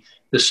see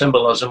the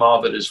symbolism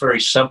of it is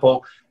very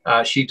simple.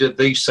 she did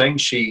these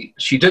things.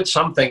 She did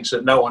some things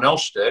that no one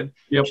else did,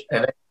 Yep.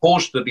 and it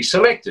caused her to be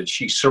selected.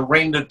 She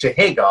surrendered to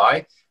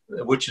Haggai,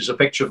 which is a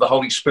picture of the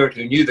Holy Spirit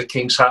who knew the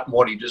king's heart and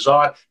what he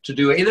desired, to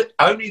do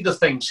only the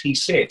things he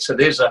said. So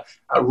there's a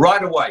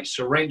right away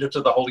surrender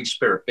to the Holy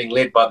Spirit, being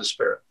led by the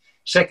Spirit.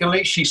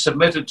 Secondly, she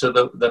submitted to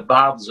the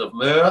baths of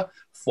myrrh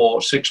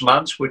for 6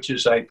 months, which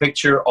is a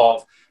picture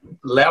of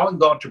allowing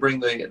God to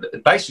bring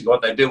basically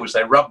what they do was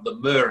they rub the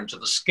myrrh into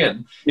the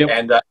skin, Yep.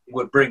 and it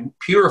would bring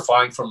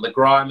purifying from the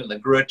grime and the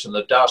grit and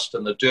the dust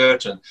and the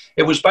dirt. And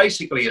it was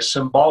basically a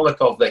symbolic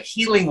of the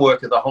healing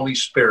work of the Holy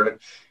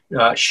Spirit,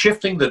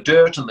 shifting the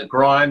dirt and the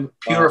grime,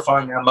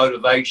 purifying our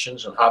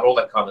motivations and heart, all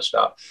that kind of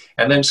stuff.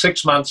 And then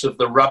 6 months of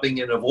the rubbing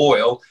in of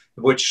oil,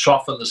 which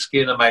softened the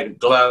skin and made it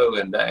glow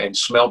and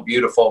smell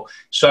beautiful.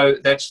 So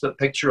that's the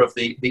picture of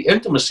the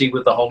intimacy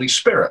with the Holy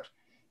Spirit.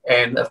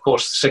 And of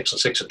course, 6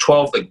 and 6 are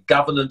 12, the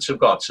governance of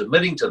God,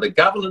 submitting to the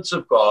governance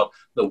of God,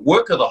 the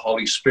work of the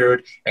Holy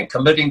Spirit, and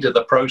committing to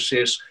the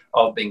process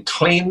of being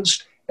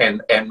cleansed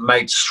and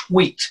made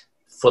sweet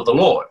for the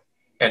Lord.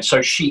 And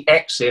so she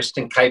accessed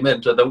and came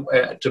into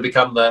to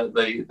become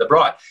the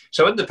bride.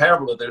 So in the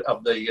parable of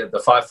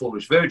the 5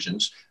 foolish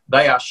virgins,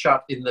 they are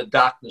shut in the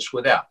darkness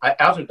without.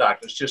 Outer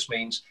darkness just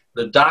means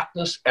the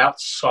darkness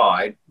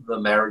outside the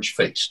marriage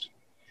feast.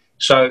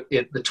 So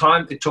the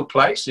time it took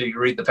place, so you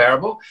read the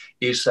parable,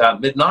 is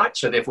midnight,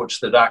 so therefore it's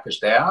the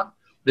darkest hour.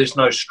 There's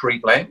no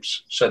street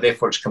lamps, so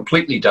therefore it's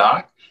completely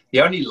dark.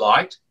 The only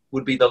light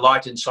would be the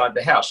light inside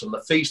the house, and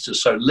the feast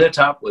is so lit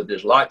up with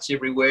there's lights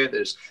everywhere,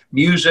 there's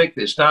music,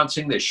 there's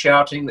dancing, there's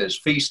shouting, there's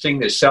feasting,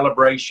 there's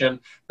celebration.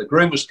 The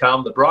groom has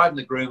come, the bride and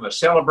the groom are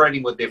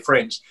celebrating with their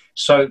friends.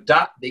 So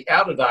the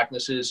outer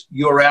darkness is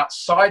you're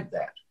outside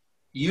that.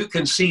 You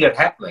can see it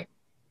happening,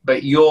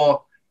 but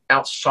you're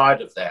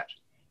outside of that.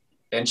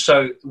 And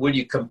so when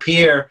you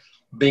compare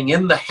being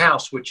in the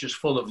house, which is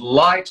full of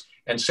light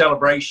and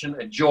celebration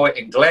and joy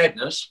and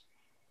gladness,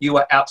 you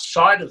are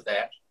outside of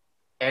that,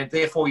 and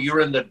therefore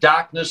you're in the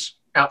darkness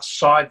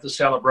outside the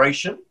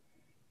celebration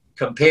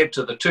compared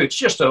to the two. It's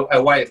just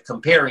a way of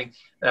comparing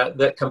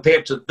that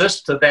compared to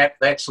this to that,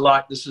 that's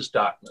light, this is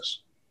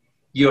darkness.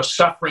 You're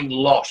suffering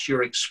loss.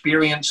 You're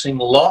experiencing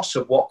loss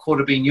of what could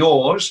have been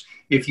yours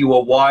if you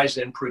were wise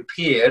and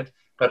prepared,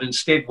 but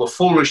instead were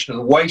foolish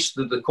and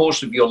wasted the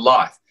course of your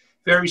life.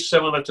 Very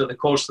similar to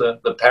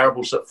the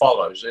parables that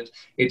follows.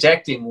 It's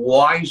acting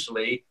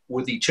wisely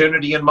with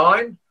eternity in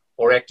mind,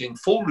 or acting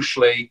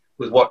foolishly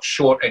with what's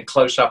short and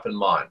close up in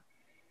mind.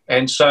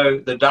 And so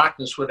the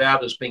darkness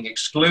without is being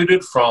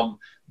excluded from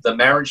the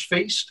marriage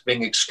feast,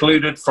 being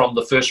excluded from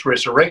the first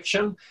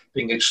resurrection,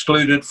 being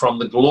excluded from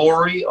the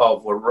glory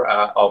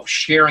of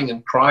sharing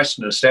in Christ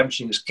and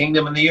establishing his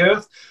kingdom in the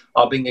earth,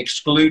 are being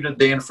excluded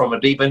then from a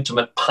deep,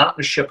 intimate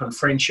partnership and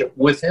friendship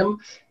with him,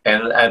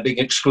 and being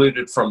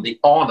excluded from the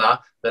honor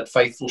that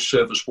faithful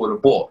service would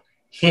have brought.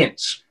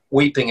 Hence,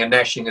 weeping and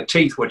gnashing of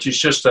teeth, which is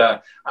just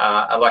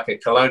like a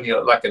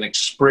colonial, like an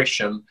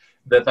expression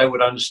that they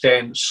would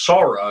understand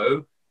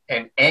sorrow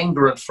and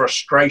anger and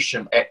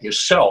frustration at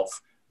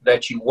yourself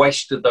that you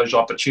wasted those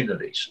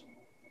opportunities.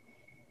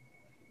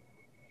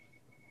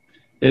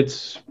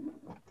 It's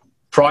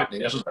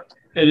frightening, isn't it?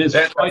 It is.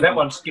 That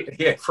one's,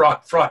 yeah,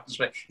 frightens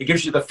me. It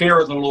gives you the fear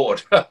of the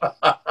Lord.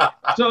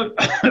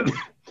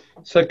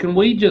 So can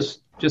we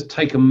just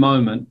take a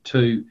moment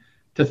to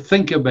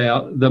think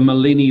about the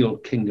millennial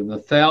kingdom, the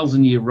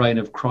 1,000-year reign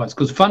of Christ?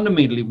 Because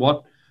fundamentally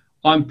what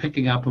I'm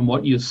picking up on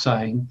what you're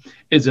saying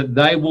is that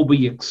they will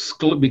be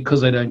excluded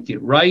because they don't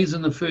get raised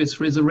in the first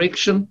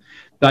resurrection.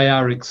 They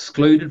are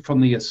excluded from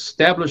the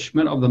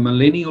establishment of the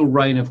millennial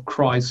reign of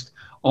Christ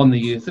on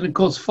the earth. And of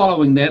course,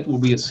 following that will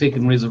be a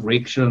second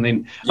resurrection, and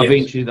then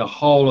eventually the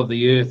whole of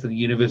the earth and the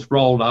universe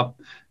rolled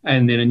up,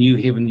 and then a new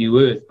heaven, new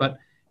earth.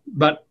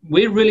 But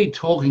we're really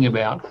talking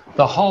about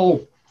the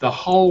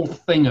whole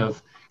thing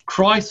of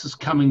Christ is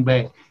coming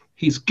back.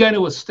 He's going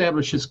to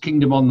establish his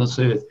kingdom on this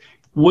earth.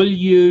 Will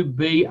you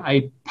be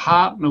a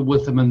partner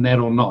with him in that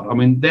or not? I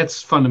mean,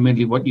 that's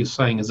fundamentally what you're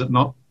saying, is it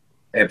not?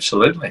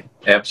 Absolutely.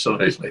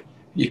 Absolutely.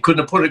 You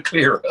couldn't have put it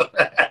clearer.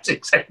 That's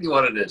exactly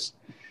what it is.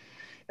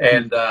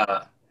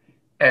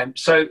 And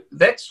so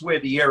that's where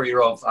the area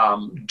of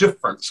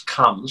difference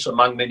comes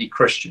among many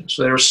Christians.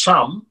 There are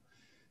some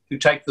who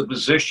take the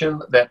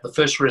position that the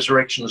first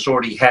resurrection has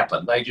already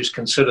happened. They just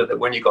consider that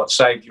when you got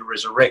saved, you're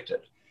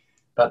resurrected.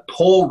 But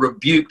Paul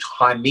rebuked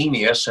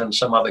Hymenaeus and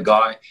some other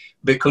guy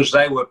because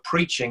they were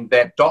preaching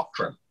that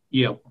doctrine.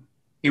 Yeah.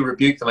 He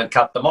rebuked them and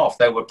cut them off.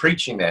 They were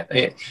preaching that.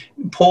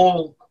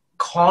 Paul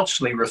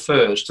constantly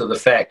refers to the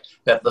fact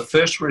that the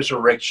first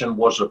resurrection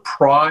was a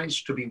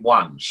prize to be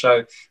won.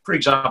 So, for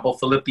example,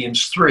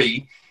 Philippians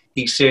 3,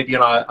 he said,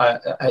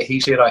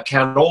 I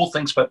count all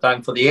things but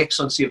dung for the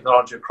excellency of the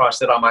knowledge of Christ,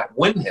 that I might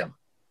win him.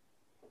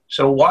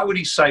 So why would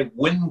he say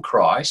win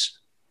Christ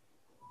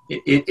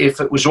if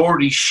it was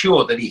already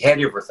sure that he had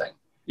everything?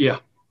 Yeah.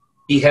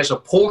 he has a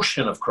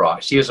portion of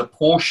Christ. He has a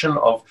portion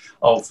of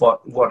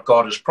what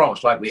God has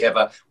promised. Like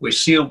we're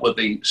sealed with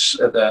the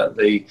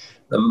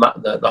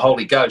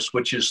Holy Ghost,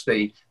 which is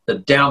the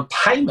down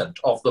payment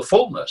of the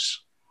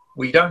fullness.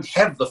 We don't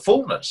have the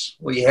fullness.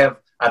 We have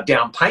a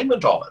down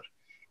payment of it.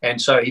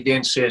 And so he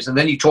then says, and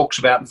then he talks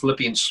about in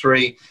Philippians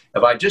 3,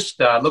 if I just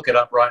look it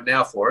up right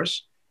now for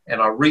us,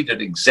 and I'll read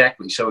it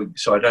exactly so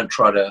I don't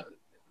try to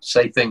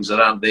say things that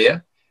aren't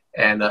there.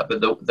 And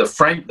but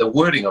the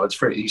wording of it's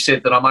free. He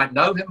said that I might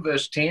know him,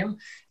 verse 10,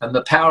 and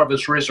the power of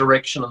his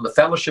resurrection and the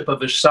fellowship of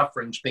his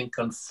sufferings, being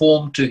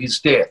conformed to his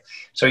death.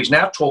 So he's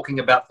now talking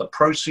about the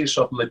process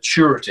of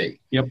maturity,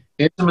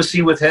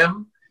 intimacy with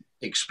him,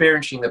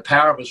 experiencing the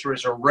power of his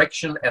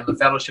resurrection and the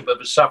fellowship of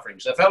his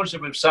sufferings. The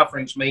fellowship of his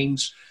sufferings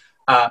means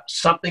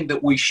something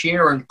that we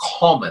share in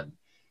common.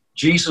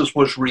 Jesus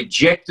was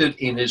rejected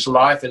in his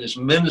life and his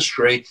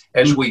ministry.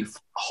 As we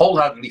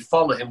wholeheartedly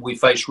follow him, we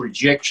face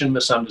rejection,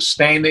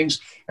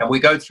 misunderstandings, and we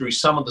go through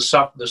some of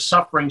the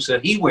sufferings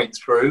that he went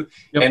through,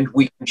 and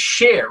we can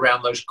share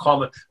around those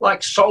common,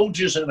 like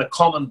soldiers in a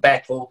common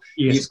battle.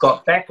 You've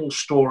got battle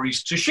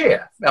stories to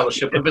share,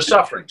 fellowship of his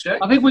sufferings.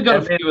 I think we got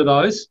a few of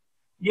those.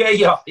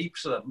 Yeah,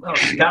 heaps of them.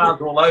 Scars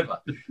all over.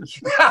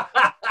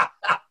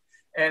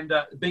 And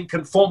being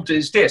conformed to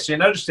his death. So you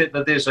notice that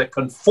there's a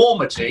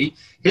conformity.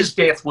 His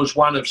death was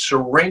one of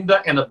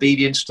surrender and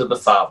obedience to the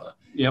Father.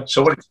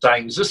 So what it's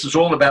saying is this is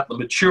all about the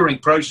maturing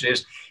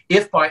process.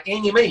 If by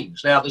any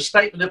means, now the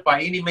statement, if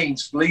by any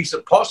means leaves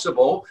it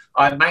possible,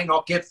 I may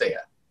not get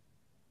there.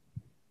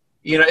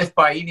 You know, if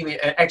by any means,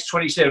 Acts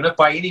 27, if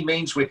by any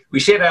means we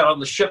set out on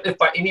the ship, if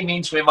by any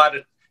means we might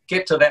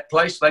get to that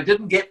place, they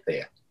didn't get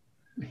there.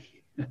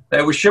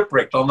 They were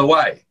shipwrecked on the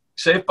way.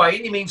 So if by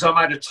any means I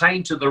might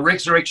attain to the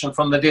resurrection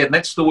from the dead, and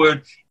that's the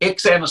word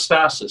ex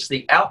anastasis,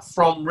 the out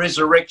from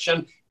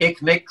resurrection,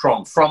 ek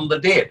necron, from the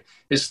dead.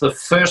 It's the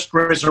first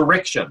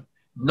resurrection.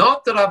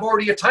 Not that I've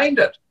already attained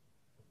it,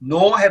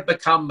 nor have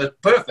become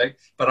perfect,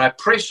 but I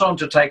press on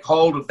to take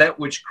hold of that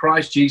which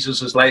Christ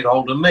Jesus has laid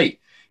hold of me.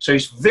 So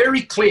he's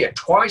very clear.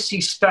 Twice he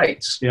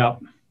states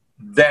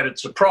that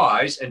it's a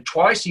prize, and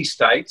twice he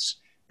states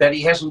that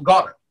he hasn't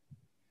got it.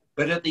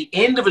 But at the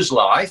end of his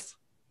life,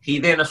 he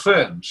then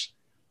affirms.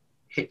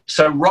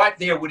 So right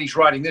there when he's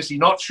writing this, he's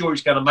not sure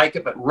he's going to make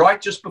it, but right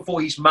just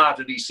before he's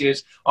martyred, he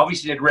says,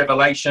 obviously at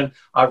Revelation,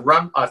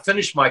 I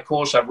finished my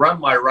course, I've run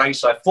my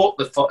race, I fought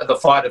the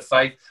fight of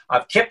faith,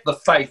 I've kept the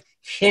faith,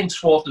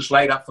 henceforth is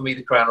laid up for me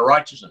the crown of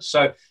righteousness.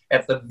 So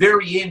at the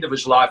very end of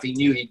his life, he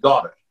knew he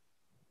got it.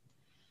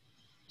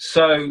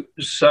 So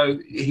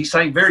he's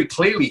saying very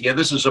clearly here,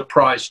 this is a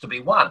prize to be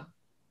won.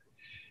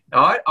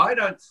 Now, I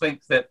don't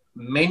think that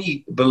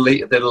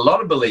a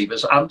lot of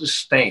believers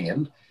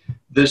understand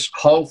this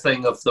whole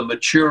thing of the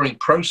maturing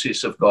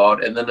process of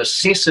God and the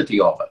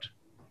necessity of it.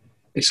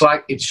 It's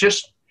like,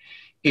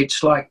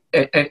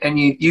 and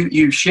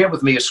you shared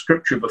with me a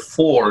scripture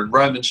before in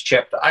Romans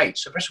chapter 8.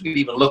 So perhaps we could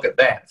even look at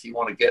that if you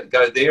want to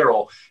go there,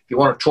 or if you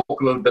want to talk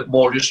a little bit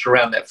more just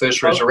around that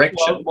first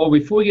resurrection. Well,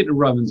 before we get to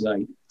Romans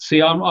 8,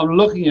 see, I'm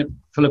looking at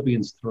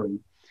Philippians 3.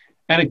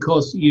 And of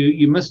course,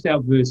 you missed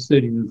out verse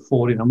 13 and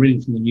 14. I'm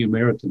reading from the New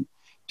American.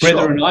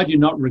 Brethren, I do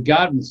not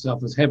regard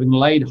myself as having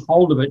laid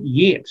hold of it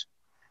yet.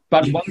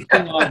 But one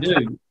thing I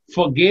do,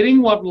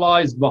 forgetting what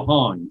lies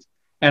behind,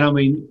 and I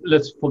mean,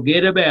 let's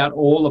forget about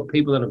all the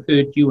people that have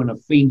hurt you and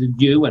offended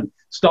you and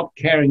stop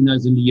carrying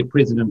those into your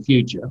present and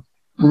future.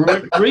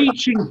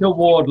 Reaching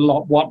toward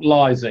what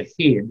lies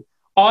ahead,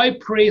 I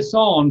press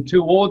on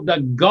toward the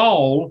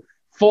goal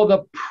for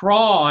the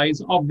prize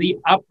of the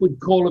upward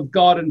call of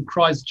God in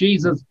Christ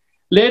Jesus.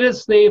 Let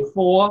us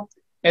therefore,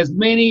 as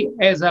many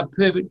as are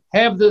perfect,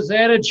 have this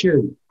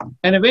attitude.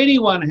 And if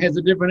anyone has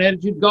a different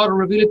attitude, God will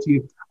reveal it to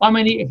you. I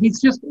mean,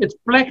 it's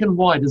black and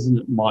white, isn't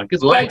it, Mike?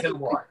 It's black and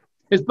white.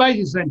 It's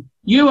basically saying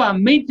you are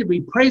meant to be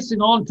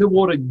pressing on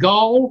toward a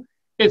goal.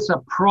 It's a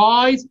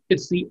prize.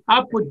 It's the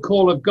upward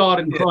call of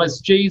God in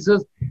Christ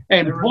Jesus.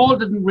 And Paul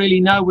didn't really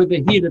know whether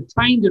he had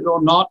attained it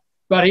or not,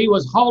 but he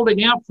was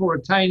holding out for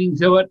attaining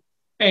to it.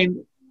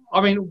 And,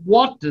 I mean,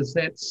 what does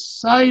that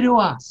say to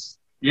us?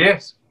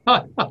 Yes.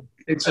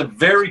 It's a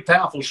very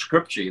powerful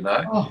scripture, you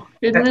know. Oh,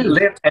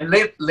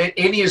 let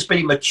any as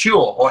be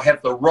mature or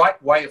have the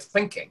right way of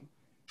thinking.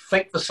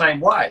 Think the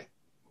same way.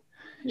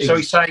 So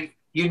he's saying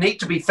you need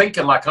to be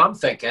thinking like I'm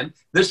thinking.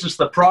 This is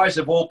the prize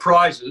of all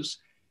prizes.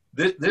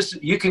 This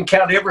you can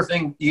count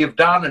everything you've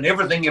done and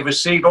everything you've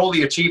received, all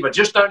the achievement.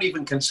 Just don't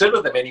even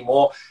consider them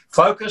anymore.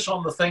 Focus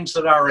on the things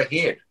that are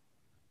ahead.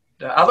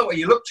 Otherwise,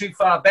 you look too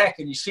far back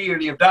and you see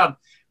what you've done.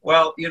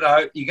 Well, you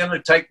know, you're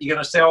going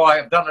to say, oh, I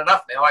have done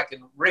enough now. I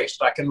can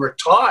rest. I can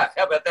retire.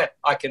 How about that?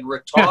 I can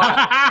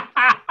retire.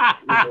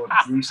 Lord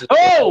Jesus.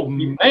 Oh,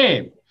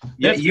 man.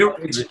 Yeah,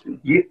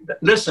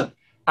 listen,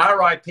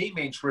 RIP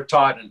means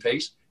retired in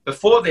peace.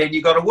 Before then,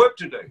 you've got a work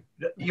to do.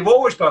 You've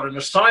always got an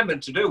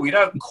assignment to do. We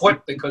don't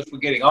quit because we're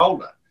getting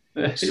older.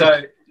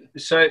 So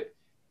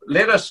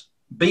let us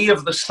be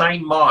of the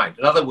same mind.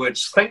 In other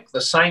words, think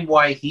the same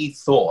way he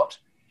thought,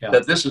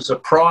 that this is a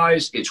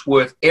prize, it's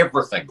worth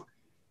everything,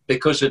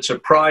 because it's a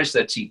prize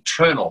that's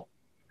eternal.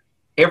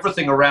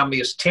 everything around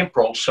me is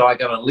temporal, so I'm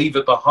going to leave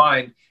it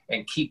behind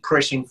and keep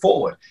pressing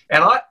forward.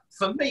 And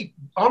for me,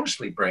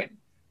 honestly, Brent,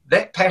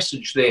 that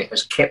passage there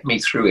has kept me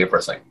through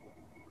everything.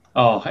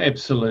 Oh,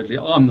 absolutely.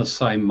 I'm the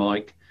same,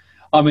 Mike.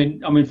 I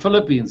mean,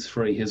 Philippians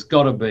 3 has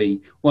got to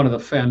be one of the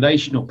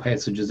foundational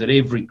passages that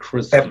every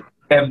Christian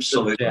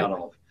absolutely out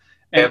of.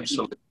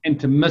 Absolutely. And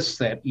to miss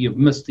that, you've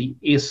missed the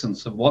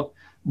essence of what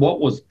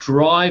was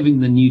driving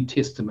the New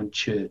Testament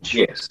church.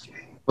 Yes.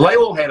 Well, they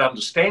all had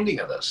understanding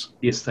of this.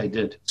 Yes, they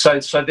did. So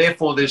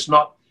therefore,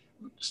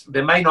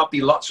 there may not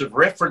be lots of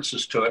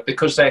references to it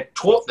because they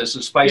taught this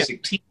as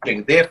basic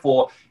teaching.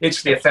 Therefore,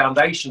 it's their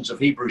foundations of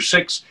Hebrews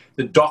 6,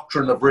 the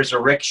doctrine of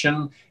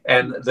resurrection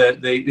and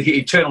the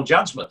eternal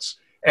judgments.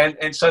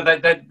 And so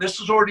this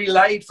was already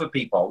laid for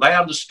people. They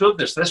understood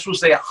this. This was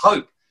their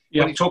hope.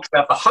 When he talks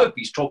about the hope,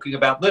 he's talking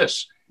about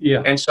this.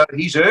 Yeah. And so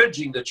he's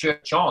urging the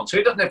church on. So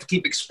he doesn't have to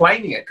keep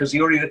explaining it because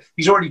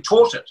he's already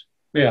taught it.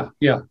 Yeah.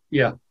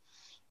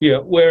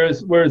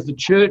 Whereas the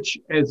church,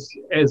 as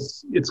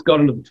it's got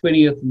into the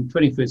 20th and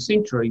 21st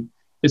century,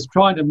 is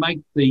trying to make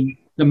the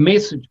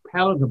message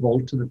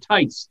palatable to the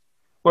taste.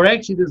 Or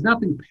actually, there's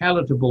nothing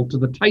palatable to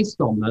the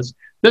taste on this.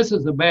 This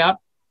is about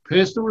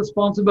personal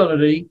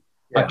responsibility,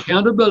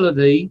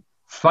 accountability,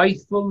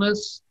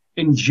 faithfulness,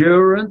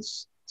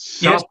 endurance,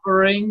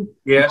 suffering,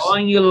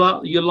 laying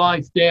your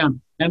life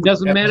down. And it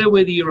doesn't matter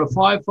whether you're a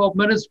fivefold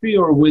ministry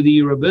or whether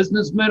you're a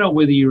businessman or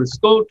whether you're a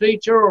school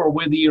teacher or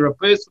whether you're a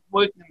person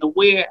working in the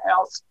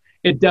warehouse.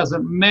 It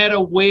doesn't matter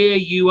where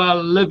you are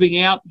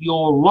living out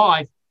your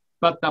life,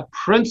 but the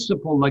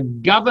principle, the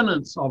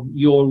governance of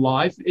your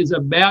life is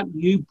about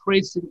you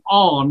pressing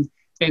on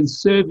and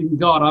serving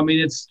God. I mean,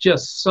 it's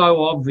just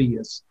so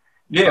obvious.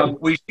 Yeah,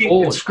 we see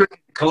in Scripture,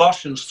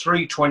 Colossians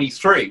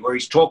 3:23, where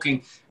he's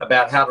talking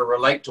about how to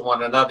relate to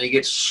one another. He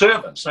gets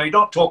servants. Now, you're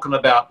not talking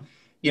about,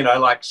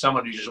 like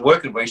someone who's just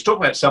working, but he's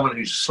talking about someone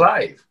who's a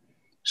slave.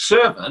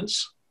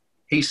 Servants,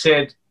 he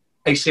said,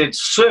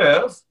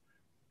 serve,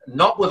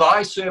 not with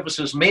eye service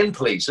as men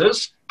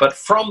pleasers, but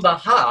from the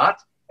heart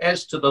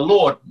as to the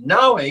Lord,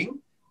 knowing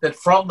that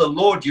from the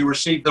Lord you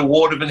receive the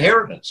reward of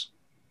inheritance.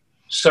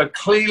 So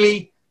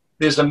clearly,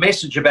 there's a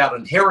message about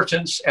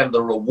inheritance and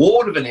the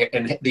reward of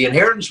the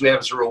inheritance we have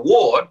as a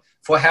reward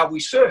for how we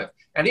serve.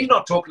 And he's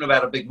not talking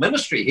about a big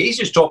ministry. He's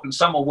just talking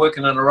someone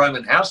working in a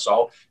Roman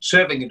household,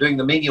 serving and doing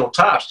the menial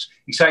tasks.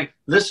 He's saying,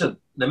 listen,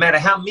 no matter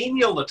how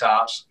menial the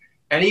tasks,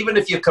 and even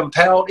if you're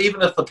compelled,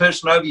 even if the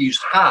person over you is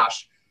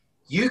harsh,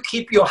 you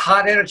keep your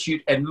heart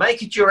attitude and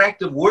make it your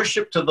act of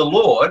worship to the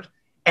Lord,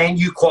 and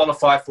you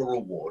qualify for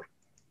reward.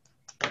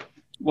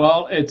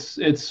 Well,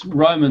 it's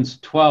Romans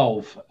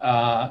 12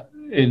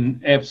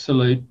 in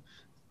absolute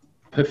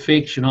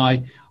perfection.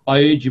 I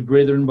urge you,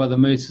 brethren, by the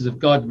mercies of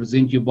God, to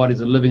present your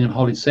bodies a living and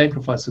holy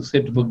sacrifice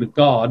acceptable to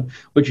God,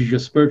 which is your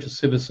spiritual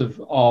service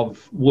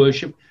of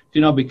worship. Do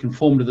not be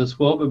conformed to this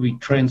world, but be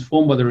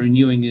transformed by the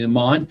renewing of your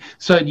mind,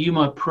 so that you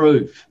might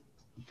prove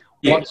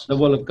what the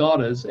will of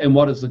God is and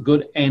what is the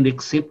good and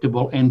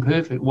acceptable and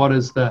perfect. What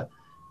is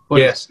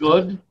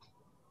good,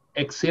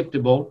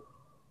 acceptable,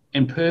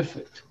 and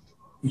perfect.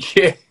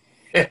 Yeah.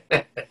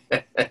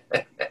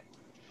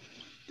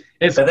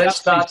 So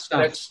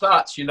that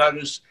starts, you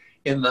notice,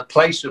 in the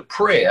place of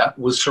prayer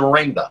with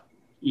surrender.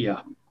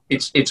 Yeah.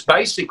 It's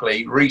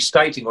basically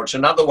restating, or it's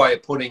another way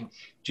of putting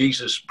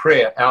Jesus'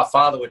 prayer, our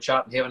Father which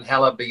art in heaven,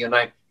 hallowed be your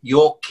name.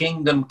 Your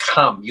kingdom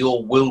come,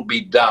 your will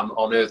be done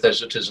on earth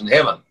as it is in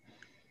heaven.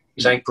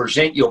 He's saying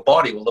present your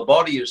body. Well, the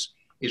body is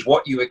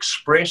what you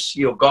express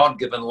your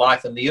God-given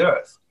life in the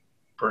earth.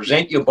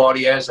 Present your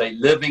body as a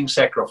living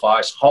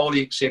sacrifice,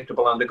 wholly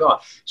acceptable unto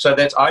God. So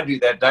I do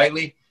that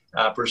daily.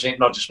 Present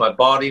not just my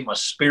body, my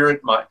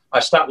spirit. I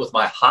start with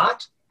my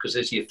heart, because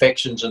there's the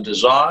affections and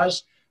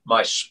desires,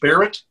 my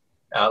spirit,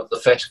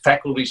 the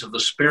faculties of the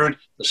spirit,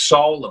 the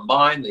soul, the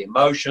mind, the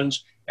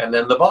emotions, and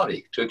then the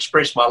body to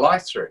express my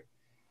life through.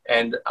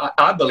 And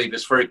I believe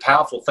it's a very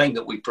powerful thing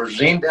that we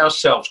present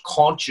ourselves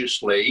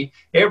consciously,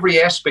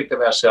 every aspect of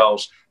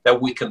ourselves, that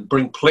we can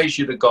bring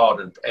pleasure to God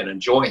and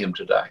enjoy Him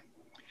today.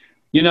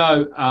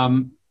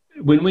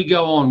 When we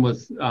go on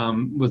with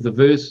the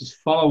verses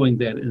following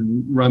that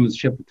in Romans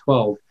chapter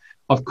 12,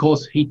 of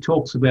course, he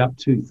talks about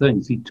two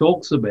things. He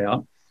talks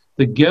about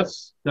the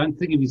gifts. Don't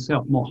think of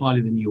yourself more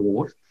highly than you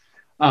ought,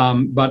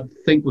 but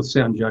think with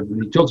sound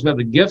judgment. He talks about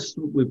the gifts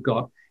that we've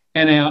got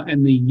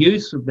and the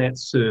use of that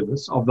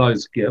service, of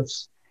those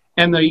gifts,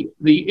 and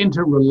the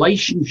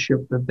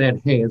interrelationship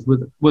that has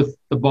with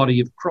the body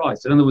of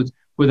Christ. In other words,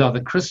 with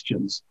other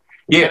Christians.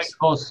 Yes.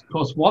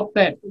 Because what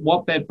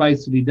that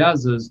basically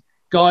does is,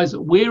 guys,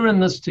 we're in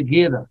this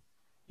together.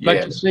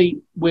 But you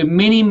see, we're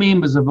many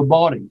members of a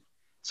body.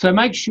 So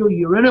make sure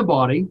you're in a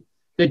body,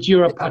 that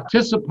you're a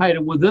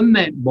participator within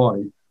that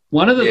body.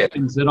 One of the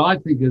things that I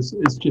think is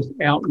just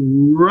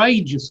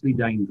outrageously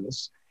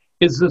dangerous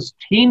is this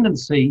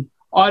tendency,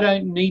 I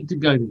don't need to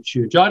go to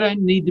church. I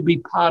don't need to be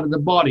part of the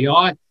body.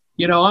 I'm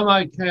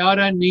okay. I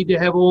don't need to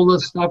have all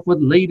this stuff with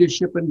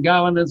leadership and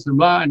governance and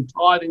blah and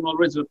tithing and all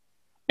the rest of it.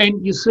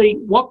 And you see,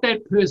 what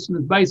that person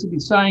is basically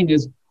saying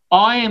is,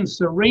 I am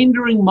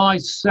surrendering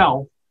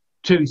myself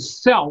to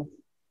self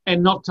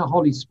and not to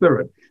Holy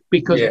Spirit.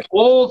 Because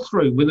all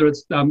through, whether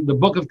it's the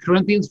book of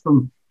Corinthians,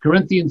 from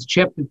Corinthians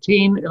chapter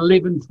 10,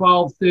 11,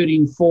 12,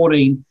 13,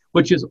 14,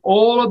 which is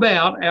all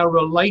about our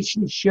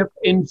relationship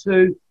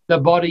into the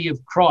body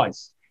of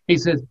Christ. He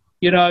says,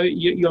 you know,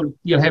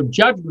 you'll have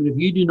judgment if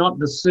you do not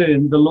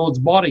discern the Lord's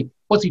body.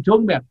 What's he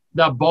talking about?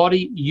 The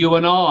body, you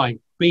and I,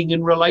 being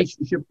in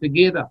relationship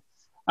together.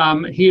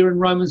 Here in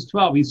Romans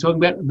 12, he's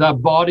talking about the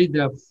body,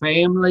 the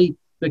family,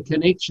 the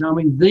connection. I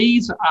mean,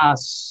 these are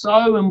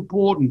so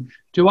important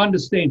to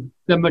understand.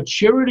 The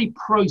maturity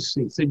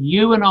process that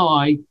you and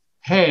I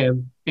have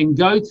and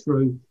go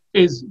through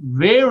is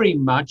very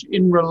much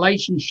in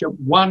relationship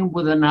one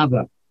with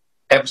another.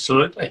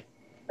 Absolutely.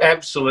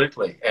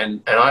 Absolutely.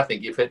 And I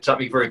think you've hit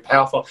something very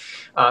powerful.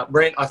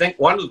 Brent, I think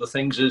one of the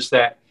things is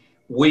that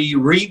we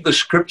read the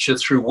scripture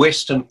through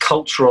Western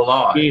cultural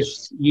eyes.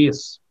 Yes,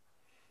 yes.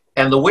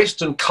 And the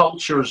Western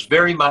culture is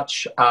very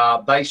much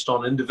based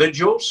on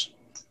individuals,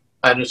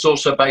 and it's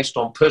also based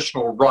on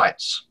personal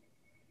rights.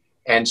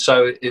 And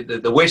so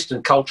the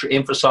Western culture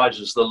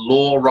emphasizes the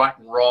law, right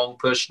and wrong,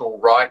 personal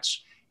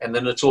rights, and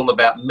then it's all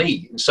about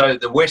me. And so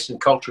the Western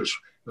culture is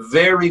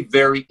very,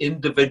 very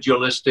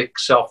individualistic,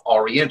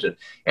 self-oriented.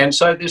 And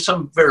so there's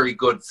some very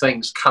good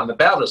things come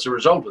about as a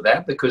result of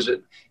that, because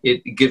it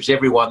gives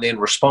everyone then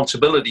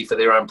responsibility for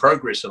their own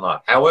progress in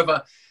life.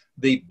 However,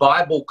 the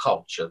Bible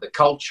culture, the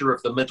culture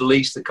of the Middle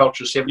East, the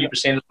culture of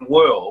 70% of the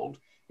world,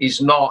 is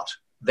not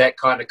that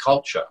kind of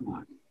culture.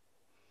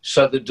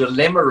 So the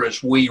dilemma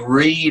is we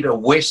read a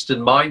Western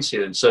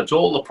mindset, and so it's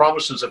all the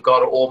promises of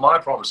God are all my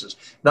promises.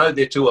 No,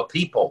 they're to a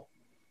people.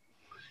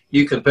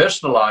 You can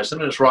personalize them,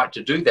 and it's right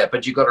to do that,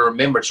 but you've got to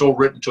remember it's all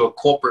written to a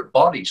corporate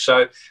body.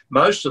 So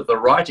most of the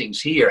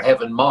writings here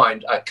have in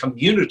mind a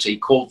community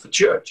called the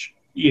church.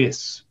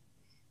 Yes,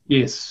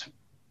 yes.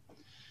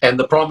 And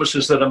the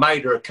promises that are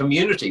made are a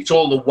community. It's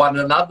all the one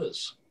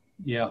another's.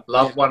 Yeah.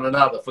 Love one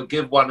another,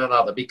 forgive one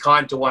another, be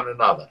kind to one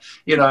another,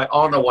 you know,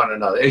 honor one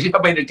another.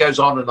 I mean, it goes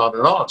on and on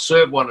and on.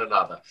 Serve one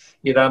another,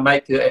 you know,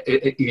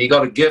 if you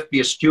got a gift,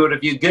 be a steward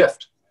of your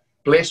gift.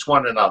 Bless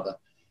one another.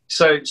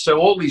 So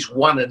all these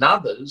one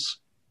another's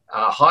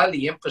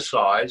highly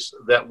emphasize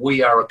that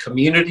we are a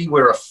community,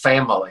 we're a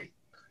family.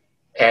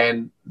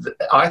 And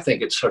I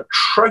think it's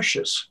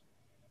atrocious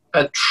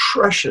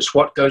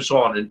what goes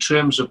on in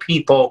terms of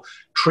people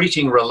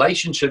treating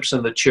relationships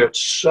in the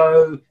church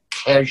so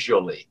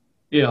casually.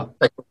 Yeah.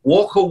 They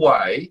walk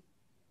away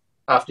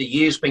after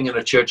years being in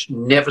a church,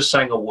 never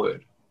saying a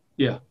word.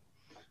 Yeah.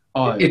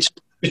 It's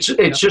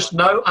just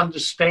no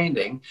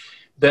understanding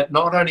that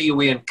not only are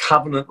we in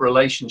covenant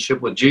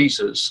relationship with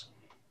Jesus,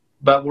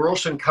 but we're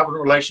also in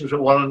covenant relationship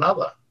with one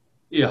another.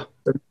 Yeah.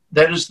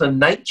 That is the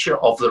nature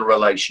of the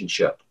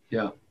relationship.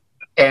 Yeah.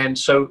 And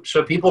so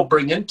people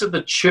bring into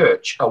the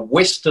church a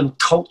Western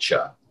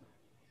culture,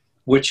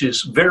 which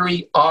is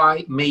very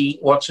I, me,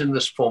 what's in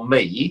this for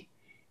me,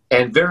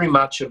 and very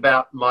much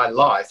about my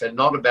life and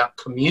not about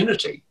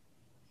community.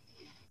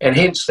 And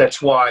hence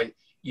that's why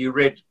you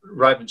read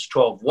Romans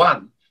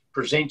 12:1,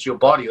 present your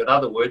body. In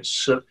other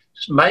words,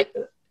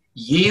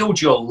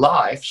 yield your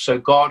life so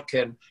God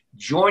can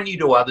join you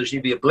to others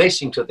and be a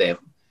blessing to them.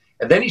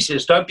 And then he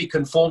says, don't be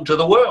conformed to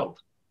the world.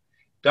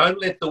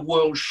 Don't let the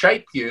world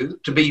shape you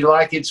to be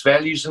like its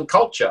values and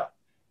culture.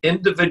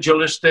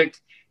 Individualistic,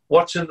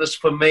 what's in this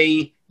for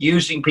me,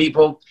 using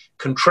people,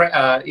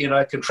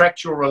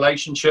 contractual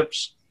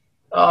relationships.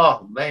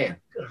 Oh, man,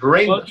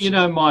 horrendous. Well, you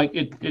know, Mike,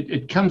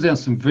 it comes down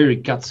to some very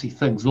gutsy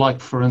things, like,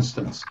 for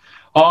instance,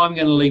 I'm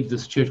going to leave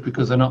this church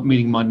because they're not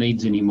meeting my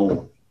needs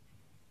anymore.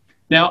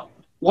 Now,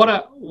 what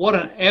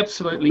an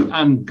absolutely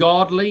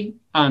ungodly,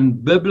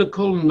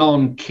 unbiblical,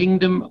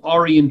 non-kingdom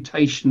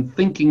orientation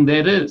thinking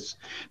that is.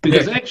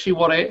 Because actually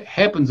what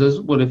happens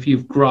is, well, if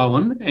you've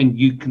grown and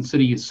you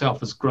consider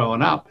yourself as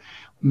growing up,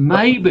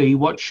 maybe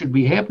what should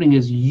be happening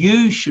is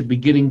you should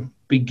begin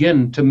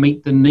to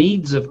meet the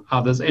needs of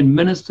others and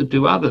minister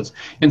to others,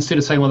 instead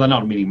of saying, well, they're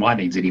not meeting my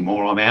needs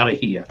anymore, I'm out of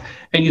here.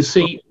 And you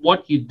see,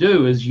 what you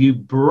do is you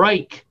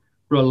break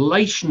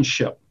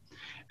relationship.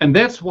 And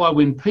that's why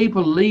when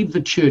people leave the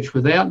church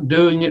without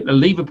doing it, or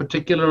leave a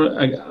particular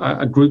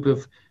a group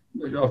of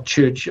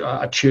church,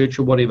 a church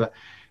or whatever,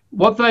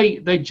 what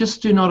they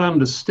just do not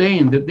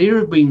understand that there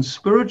have been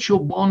spiritual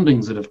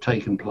bondings that have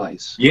taken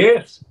place.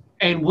 Yes.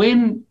 And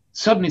when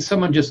suddenly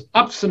someone just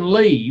ups and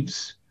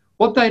leaves,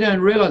 what they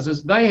don't realize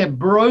is they have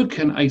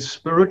broken a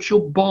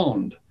spiritual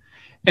bond.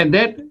 And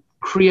that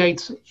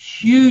creates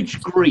huge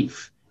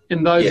grief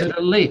in those that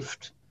are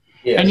left.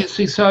 Yes. And you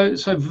see,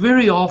 so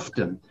very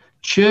often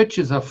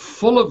churches are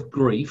full of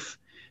grief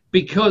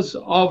because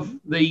of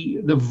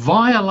the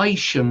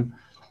violation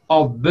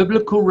of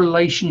biblical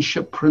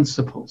relationship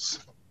principles.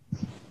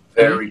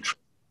 Very true.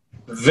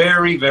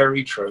 Very,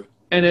 very true.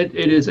 And it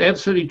is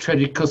absolutely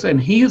tragic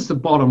and here's the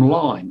bottom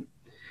line.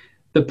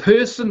 The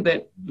person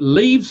that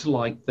leaves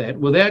like that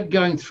without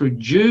going through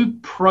due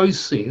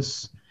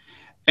process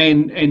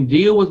and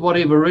deal with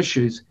whatever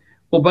issues,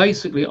 well,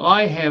 basically,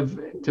 I have,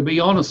 to be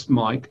honest,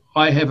 Mike,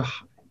 I have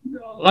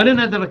I don't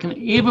know that I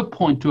can ever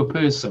point to a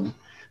person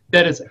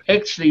that has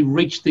actually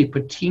reached their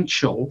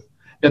potential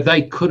that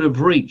they could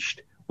have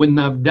reached when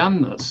they've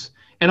done this.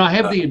 And I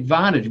have the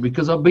advantage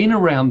because I've been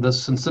around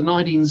this since the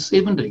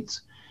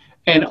 1970s.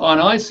 And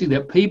I see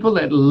that people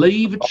that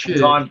leave a church...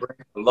 A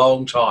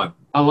long time.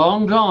 A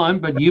long time,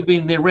 but you've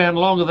been there around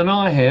longer than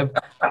I have.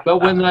 But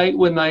when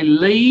they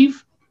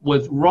leave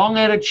with wrong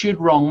attitude,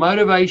 wrong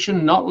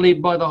motivation, not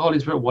led by the Holy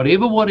Spirit,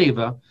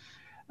 whatever,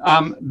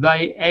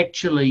 they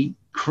actually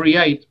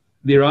create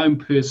their own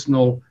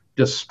personal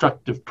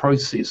destructive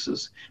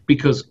processes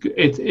because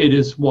it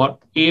is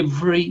what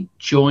every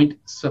joint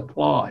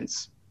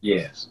supplies.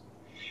 Yes.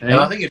 And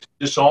I think it's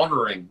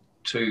dishonoring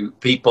to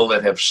people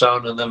that have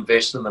sown in them,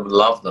 invested in them, and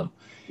love them.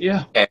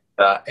 Yeah.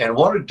 And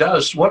what it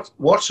does,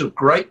 what's of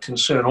great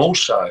concern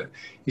also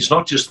is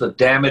not just the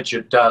damage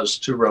it does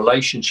to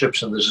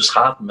relationships and the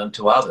disheartenment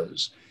to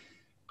others,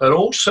 but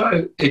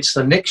also it's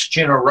the next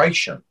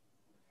generation.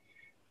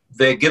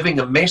 They're giving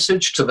a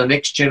message to the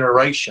next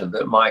generation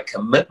that my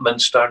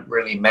commitments don't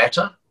really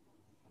matter,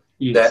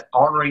 that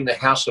honoring the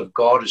house of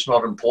God is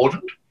not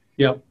important.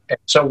 Yep. And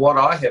so what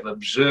I have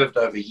observed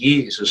over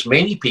years is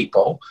many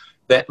people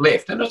that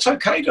left, and it's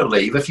okay to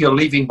leave if you're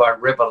leaving by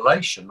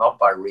revelation, not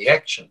by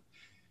reaction.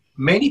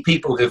 Many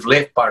people who've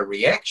left by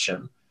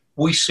reaction,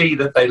 we see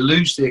that they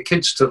lose their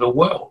kids to the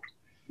world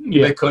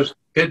because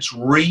kids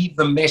read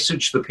the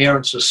message the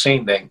parents are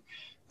sending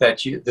that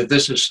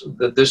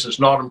this is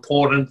not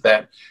important,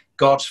 that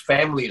God's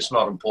family is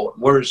not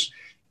important. Whereas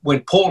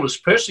when Paul is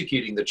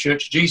persecuting the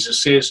church,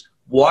 Jesus says,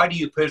 "Why do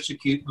you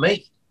persecute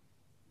me?"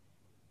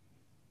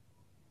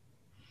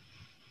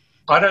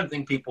 I don't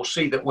think people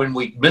see that when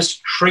we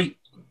mistreat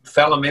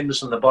fellow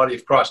members in the body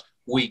of Christ,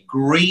 we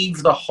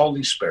grieve the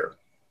Holy Spirit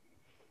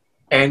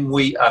and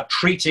we are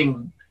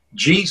treating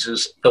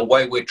Jesus the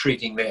way we're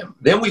treating them.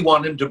 Then we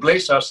want him to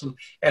bless us and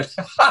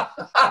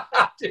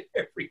do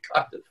every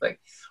kind of thing.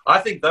 I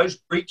think those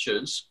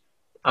breaches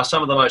are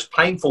some of the most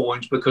painful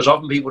wounds because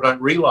often people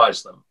don't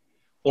realize them.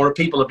 Or if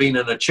people have been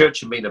in a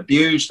church and been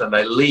abused and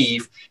they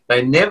leave,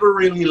 they never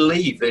really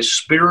leave. There's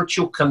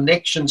spiritual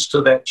connections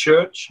to that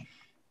church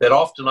that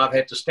often I've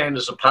had to stand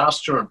as a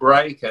pastor and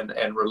break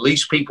and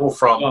release people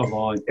from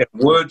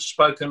words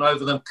spoken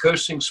over them,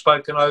 cursing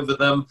spoken over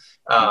them,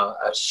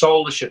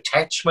 soulish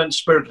attachments,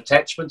 spirit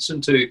attachments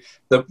into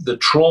the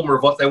trauma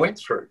of what they went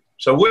through.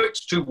 So it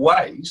works two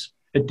ways.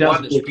 It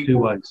does work two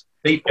ways.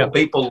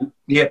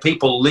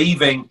 People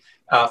leaving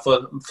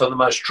for the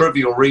most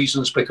trivial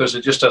reasons because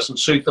it just doesn't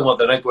suit them or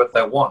they don't get what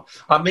they want.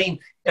 I mean,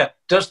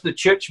 does the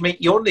church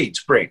meet your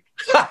needs, Brent?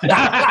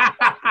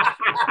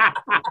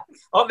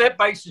 On that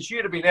basis,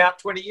 you'd have been out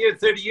 20 years,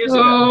 30 years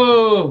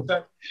ago.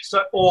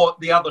 So, or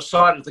the other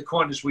side of the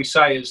coin, as we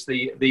say, is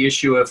the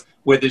issue of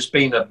where there's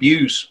been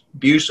abuse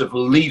of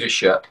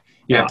leadership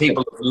and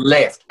people have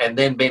left and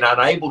then been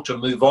unable to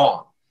move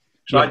on.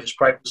 So I just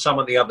prayed for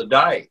someone the other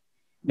day.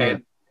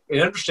 And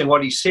interesting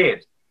what he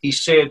said. He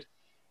said,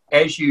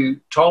 as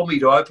you told me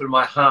to open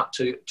my heart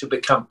to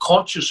become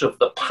conscious of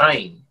the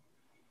pain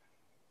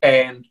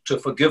and to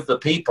forgive the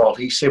people,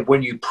 he said,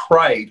 when you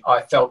prayed,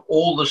 I felt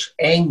all this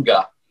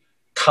anger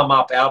come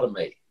up out of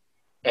me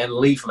and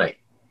leave me.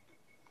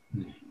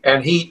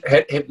 And he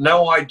had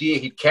no idea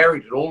he'd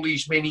carried it all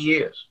these many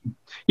years.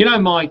 You know,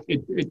 Mike,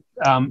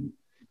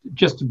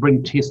 just to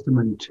bring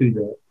testimony to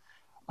that,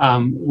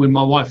 when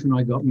my wife and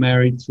I got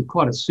married through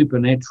quite a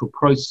supernatural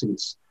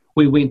process,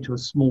 we went to a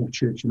small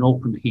church in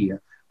Auckland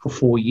here for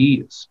 4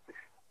 years.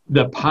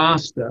 The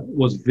pastor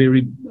was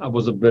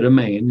a bitter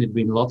man. There'd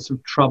been lots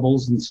of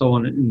troubles and so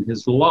on in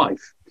his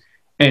life.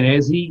 And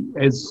as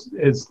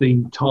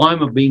the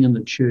time of being in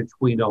the church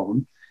went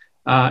on,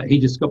 he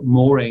just got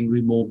more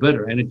angry, more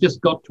bitter. And it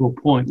just got to a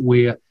point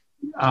where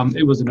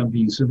it was an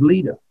abusive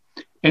leader.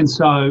 And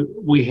so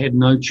we had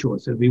no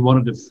choice. If we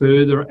wanted to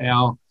further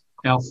our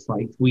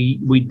faith,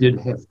 we did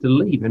have to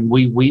leave. And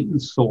we went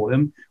and saw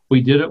him.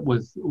 We did it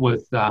with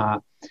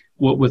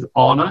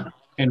honor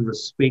and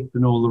respect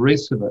and all the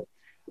rest of it.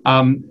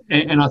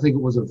 And I think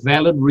it was a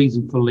valid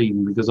reason for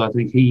leaving because I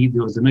think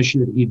there was an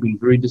issue that he'd been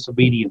very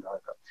disobedient over.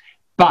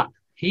 But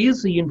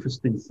here's the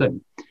interesting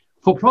thing.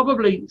 For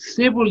probably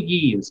several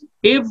years,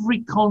 every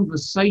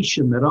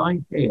conversation that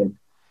I had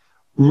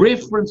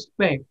referenced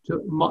back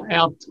to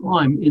our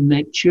time in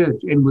that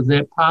church and with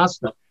that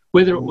pastor,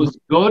 whether it was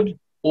good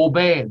or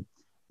bad.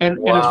 And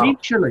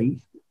eventually,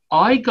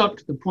 I got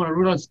to the point of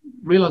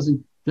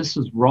realizing this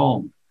is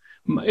wrong.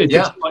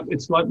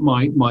 It's like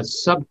my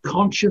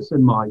subconscious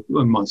and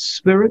my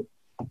spirit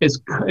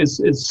is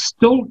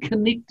still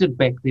connected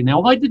back then.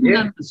 Now, I didn't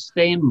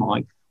understand,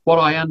 Mike, what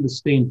I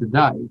understand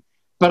today,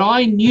 but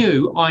I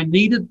knew I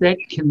needed that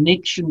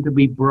connection to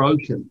be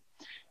broken.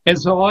 And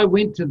so I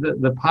went to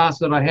the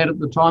pastor that I had at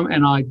the time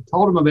and I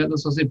told him about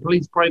this. I said,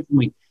 please pray for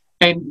me.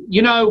 And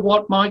you know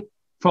what, Mike?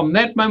 From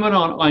that moment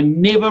on, I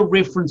never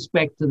referenced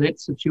back to that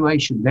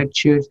situation, that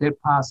church,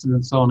 that pastor,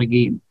 and so on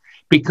again,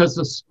 because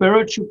the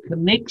spiritual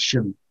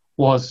connection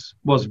was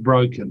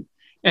broken.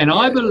 And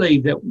I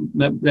believe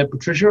that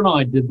Patricia and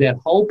I did that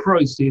whole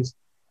process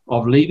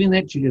of leaving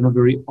that church in a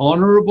very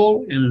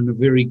honourable and in a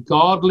very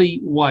godly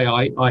way.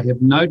 I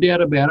have no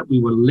doubt about it. We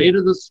were led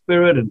of the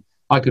Spirit, and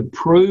I could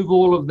prove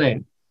all of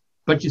that.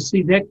 But you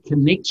see, that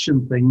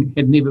connection thing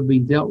had never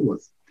been dealt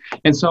with.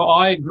 And so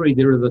I agree,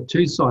 there are the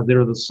two sides.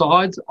 There are the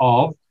sides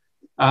of,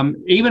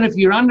 even if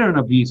you're under an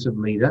abusive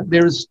leader,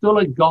 there is still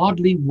a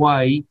godly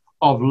way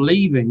of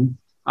leaving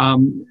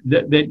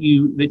that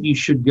you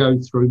should go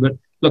through. But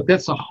look,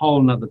 that's a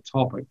whole nother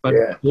topic. But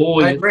yeah.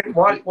 Hey,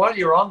 Brent, while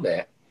you're on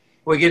that,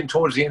 we're getting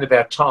towards the end of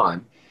our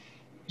time.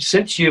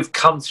 Since you've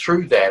come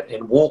through that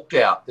and walked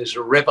out, there's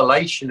a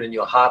revelation in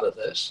your heart of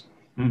this,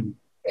 and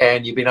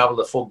you've been able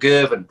to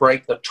forgive and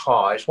break the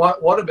ties.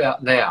 What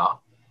about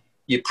now?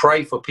 You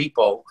pray for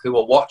people who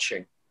are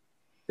watching.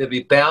 There'll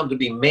be bound to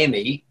be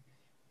many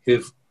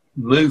who've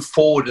moved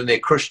forward in their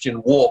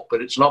Christian walk,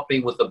 but it's not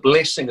been with the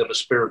blessing of a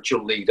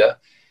spiritual leader.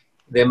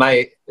 There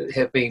may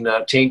have been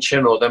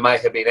tension, or there may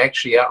have been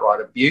actually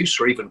outright abuse,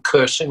 or even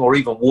cursing, or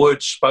even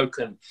words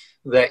spoken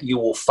that you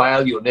will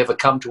fail, you'll never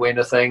come to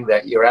anything,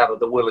 that you're out of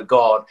the will of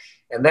God.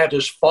 And that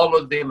has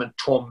followed them and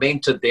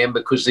tormented them,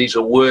 because these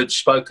are words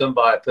spoken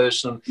by a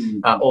person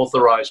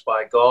authorized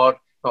by God,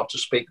 not to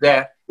speak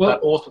that, but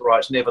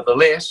authorized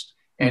nevertheless.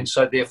 And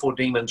so therefore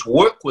demons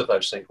work with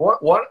those things.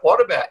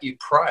 What about you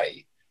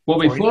pray? Well,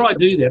 before I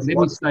do that, let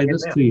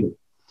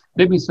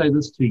me say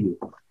this to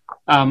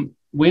you.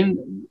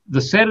 When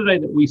the Saturday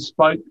that we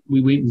spoke,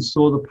 we went and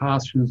saw the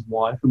pastor and his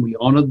wife, and we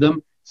honored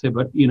them, said,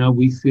 but,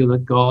 we feel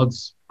that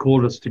God's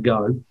called us to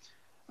go.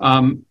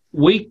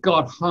 We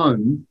got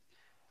home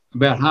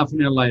about half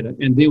an hour later,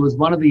 and there was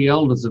one of the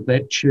elders of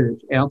that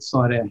church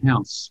outside our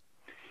house.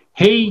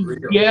 He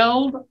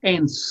yelled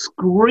and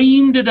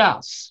screamed at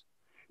us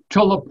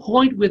till the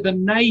point where the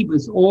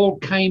neighbours all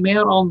came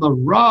out on the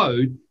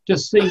road to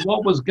see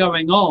what was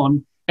going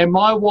on. And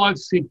my wife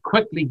said,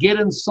 quickly, get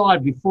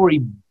inside before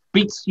he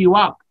beats you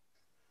up.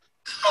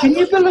 Can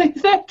you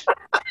believe that?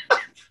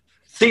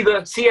 See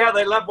how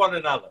they love one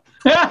another.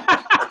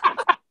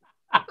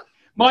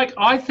 Mike,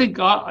 I think,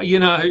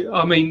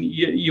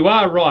 you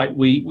are right.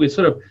 We're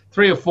sort of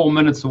 3 or 4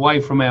 minutes away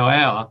from our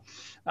hour.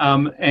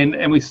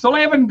 And we still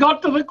haven't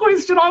got to the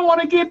question I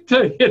want to get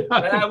to.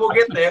 We'll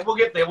get there. We'll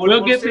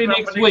get there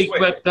next week.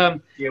 But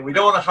we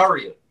don't want to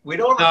hurry it. We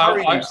don't want to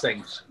hurry these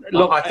things.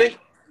 Look, I think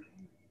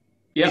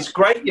it's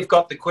great you've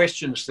got the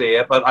questions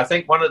there, but I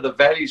think one of the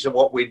values of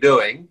what we're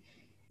doing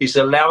is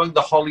allowing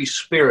the Holy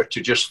Spirit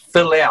to just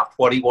fill out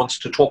what he wants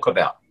to talk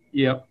about.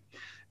 Yeah.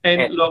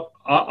 And look,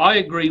 I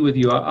agree with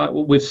you.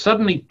 We've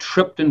suddenly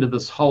tripped into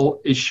this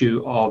whole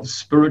issue of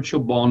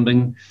spiritual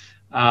bonding,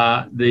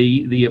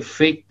 the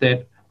effect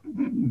that,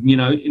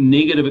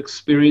 negative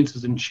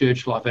experiences in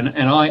church life.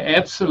 And I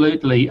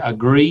absolutely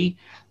agree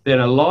that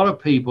a lot of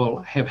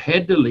people have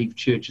had to leave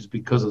churches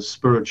because of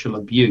spiritual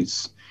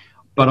abuse.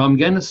 But I'm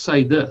going to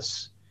say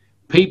this.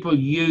 People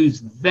use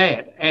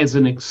that as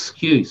an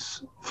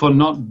excuse for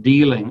not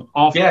dealing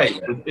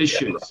often with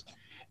issues.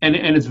 And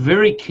it's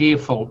very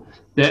careful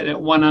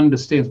that one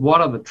understands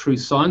what are the true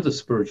signs of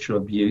spiritual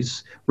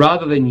abuse,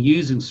 rather than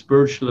using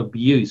spiritual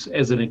abuse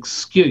as an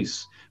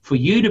excuse for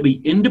you to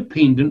be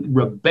independent,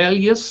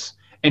 rebellious,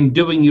 and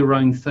doing your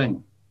own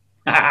thing.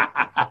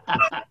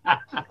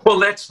 Well,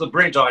 that's the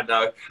Brent I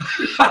know.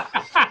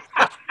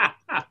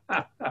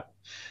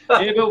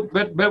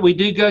 But we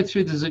do go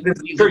through these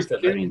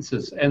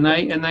experiences, and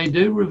they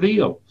do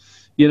reveal,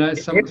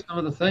 some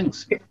of the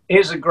things.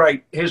 Here's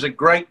a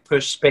great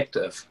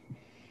perspective.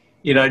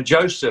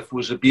 Joseph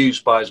was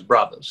abused by his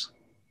brothers,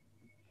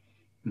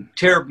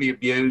 terribly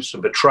abused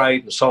and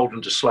betrayed and sold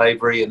into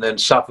slavery, and then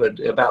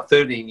suffered about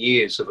 13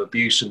 years of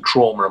abuse and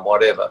trauma and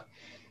whatever.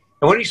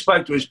 And when he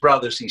spoke to his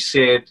brothers, he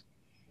said,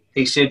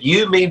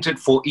 you meant it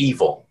for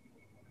evil,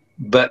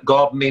 but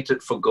God meant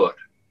it for good.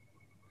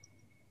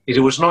 It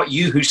was not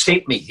you who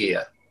sent me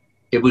here.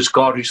 It was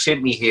God who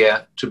sent me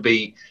here to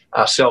be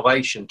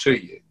salvation to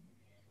you.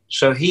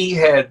 So he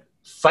had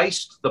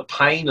faced the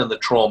pain and the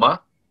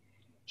trauma.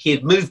 He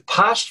had moved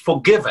past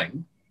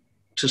forgiving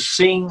to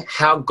seeing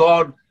how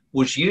God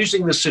was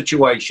using the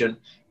situation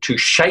to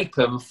shape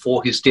him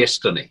for his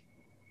destiny.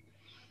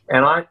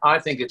 And I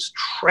think it's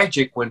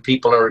tragic when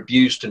people are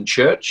abused in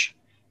church.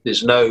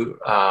 There's no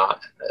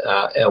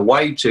a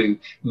way to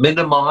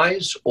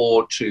minimize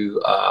or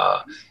to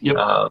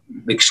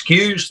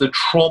excuse the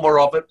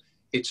trauma of it.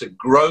 It's a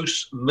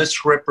gross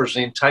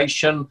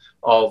misrepresentation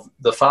of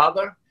the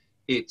Father.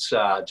 It's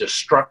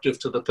destructive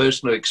to the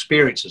person who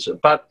experiences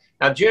it. But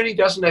our journey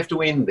doesn't have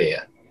to end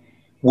there.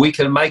 We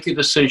can make a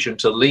decision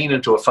to lean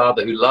into a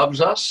Father who loves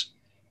us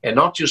and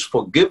not just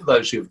forgive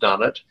those who've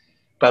done it,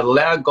 but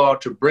allow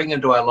God to bring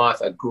into our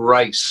life a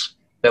grace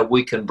that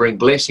we can bring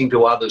blessing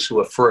to others who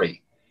are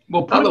free.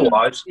 Well,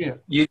 otherwise, you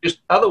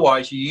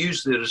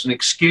use it as an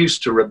excuse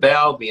to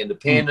rebel, be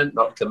independent,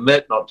 not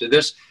commit, not do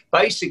this.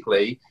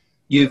 Basically,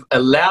 you've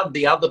allowed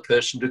the other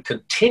person to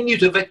continue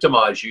to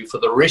victimize you for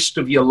the rest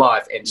of your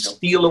life and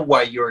steal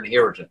away your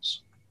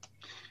inheritance.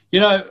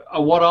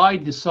 What I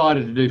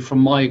decided to do from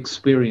my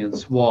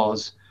experience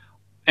was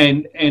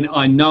And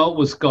I know it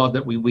was God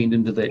that we went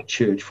into that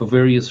church for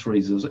various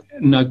reasons,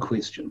 no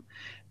question.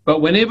 But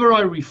whenever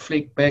I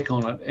reflect back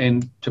on it,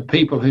 and to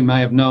people who may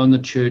have known the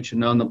church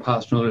and known the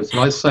pastor and all this,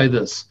 I say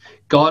this: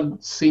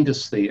 God sent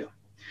us there,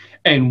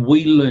 and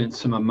we learned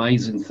some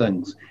amazing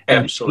things.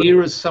 Absolutely. And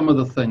here are some of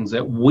the things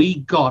that we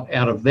got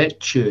out of that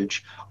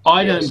church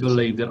I don't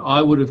believe that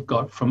I would have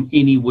got from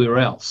anywhere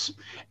else.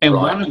 And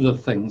one of the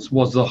things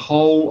was the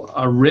whole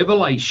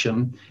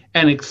revelation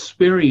and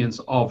experience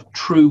of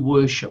true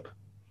worship,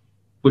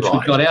 which we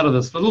got out of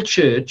this little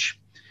church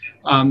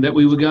that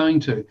we were going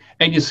to.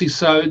 And you see,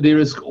 so there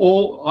is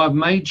I've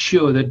made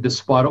sure that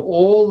despite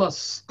all the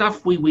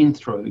stuff we went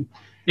through,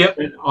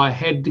 I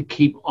had to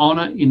keep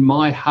honor in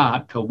my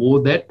heart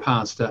toward that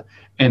pastor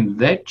and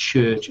that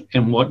church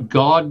and what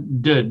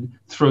God did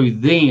through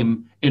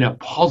them in a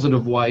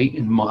positive way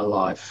in my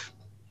life.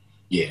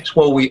 Yes.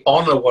 Well, we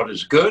honor what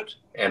is good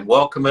and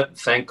welcome it and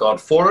thank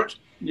God for it.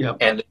 Yeah.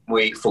 And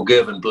we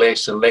forgive and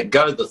bless and let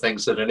go of the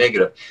things that are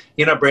negative.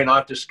 You know, Brent,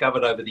 I've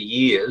discovered over the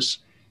years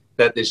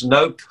that there's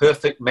no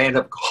perfect man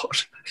of God.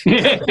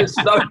 There's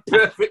no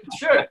perfect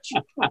church.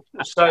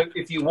 So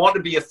if you want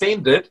to be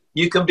offended,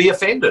 you can be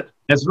offended.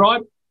 That's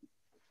right.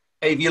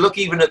 If you look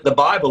even at the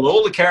Bible,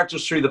 all the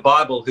characters through the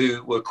Bible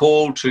who were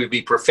called to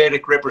be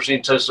prophetic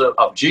representatives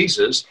of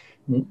Jesus,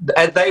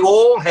 they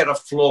all had a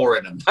flaw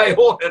in them. They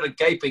all had a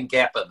gaping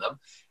gap in them.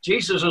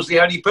 Jesus was the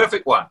only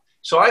perfect one.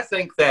 So I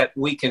think that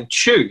we can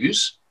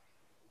choose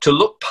to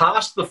look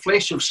past the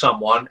flesh of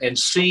someone and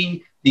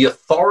see the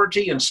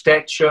authority and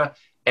stature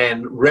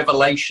and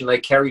revelation they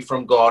carry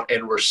from God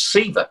and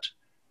receive it.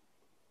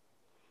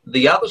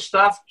 The other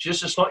stuff,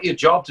 just it's not your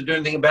job to do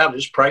anything about it.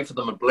 Just pray for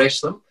them and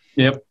bless them.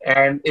 Yep.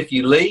 And if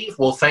you leave,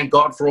 well, thank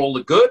God for all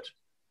the good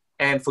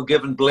and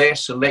forgive and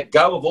bless and let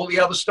go of all the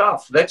other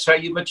stuff. That's how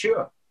you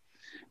mature.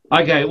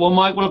 Okay, well,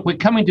 Mike, look, we're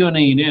coming to an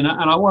end, and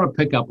I want to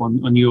pick up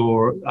on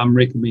your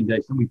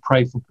recommendation. We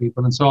pray for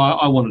people, and so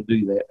I want to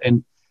do that.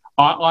 And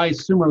I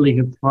similarly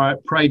have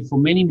prayed for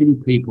many, many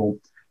people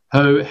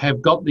who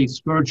have got these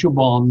spiritual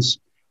bonds,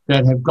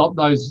 that have got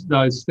those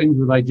things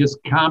where they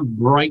just can't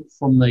break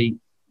from the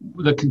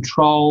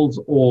controls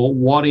or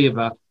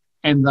whatever,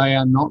 and they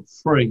are not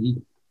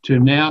free to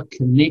now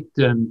connect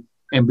in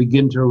and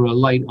begin to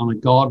relate on a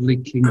godly,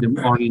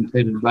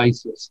 kingdom-oriented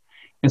basis.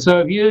 And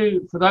so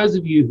for those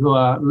of you who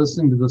are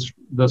listening to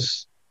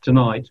this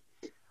tonight,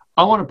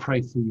 I want to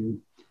pray for you.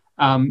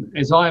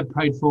 As I have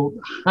prayed for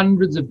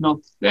hundreds, if not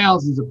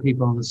thousands of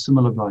people in a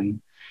similar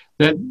vein,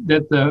 that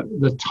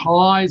the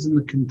ties and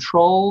the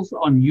controls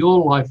on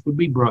your life would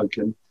be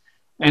broken,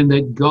 and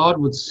that God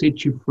would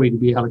set you free to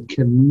be able to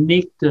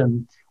connect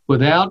in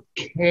without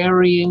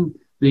carrying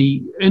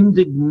the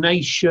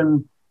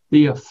indignation,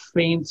 the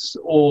offense,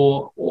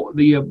 or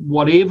the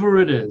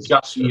whatever it is.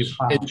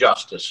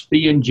 Injustice.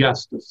 The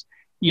injustice.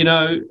 You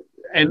know,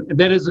 and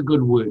that is a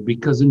good word,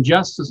 because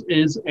injustice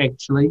is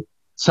actually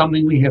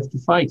something we have to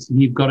face,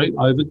 and you've got to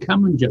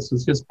overcome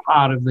injustice. It's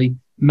part of the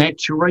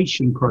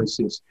maturation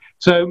process.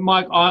 So,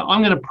 Mike,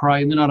 I'm going to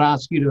pray, and then I'd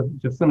ask you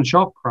to finish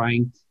off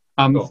praying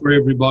for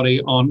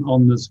everybody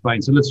on this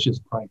vein. So let's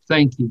just pray.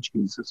 Thank you,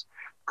 Jesus.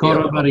 I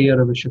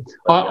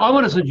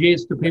want to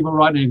suggest to people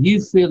right now, if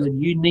you feel that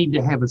you need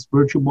to have a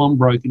spiritual bond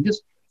broken,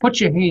 just put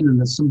your hand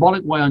in a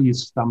symbolic way on your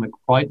stomach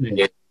right now.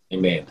 Yeah.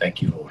 Amen.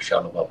 Thank you, Lord.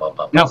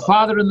 Now,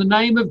 Father, in the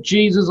name of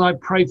Jesus, I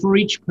pray for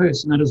each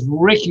person that is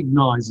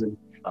recognizing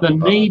the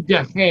need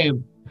to have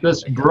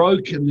this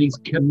broken, these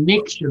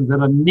connections that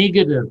are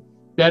negative,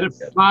 that,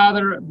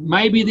 Father,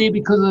 maybe they're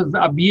because of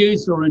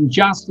abuse or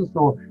injustice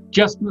or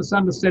just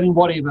misunderstanding,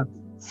 whatever.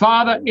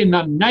 Father, in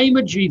the name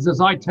of Jesus,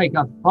 I take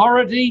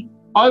authority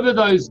over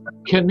those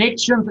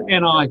connections,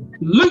 and I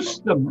loose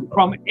them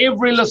from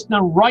every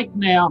listener right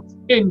now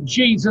in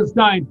Jesus'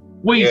 name.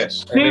 We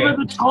sever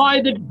the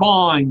tie that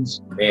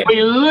binds. Amen.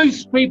 We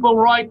loose people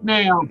right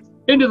now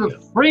into the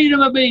freedom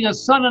of being a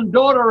son and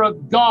daughter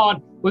of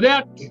God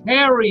without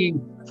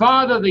carrying,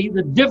 Father, the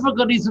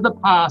difficulties of the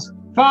past.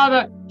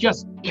 Father,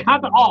 just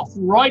cut off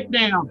right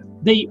now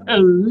the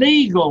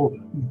illegal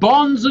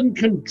bonds and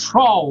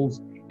controls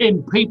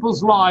in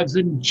people's lives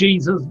in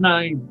Jesus'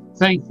 name.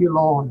 Thank you,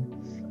 Lord.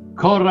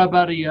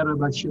 Thank you,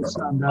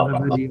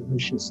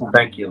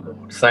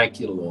 Lord. Thank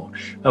you, Lord.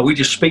 We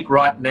just speak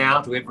right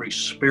now to every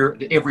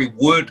spirit, every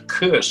word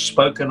curse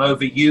spoken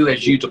over you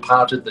as you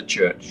departed the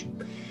church.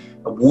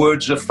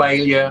 Words of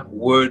failure,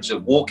 words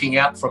of walking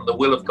out from the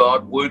will of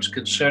God, words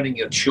concerning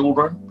your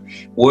children,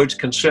 words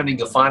concerning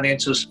your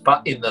finances.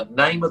 But in the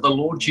name of the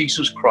Lord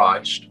Jesus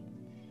Christ,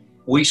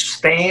 we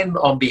stand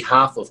on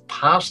behalf of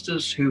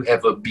pastors who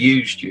have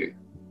abused you.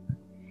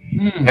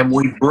 And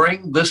we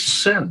bring this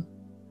sin,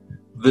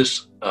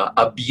 this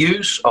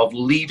abuse of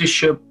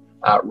leadership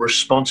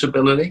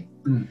responsibility,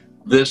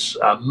 this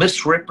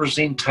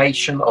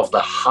misrepresentation of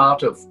the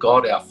heart of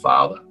God our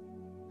Father,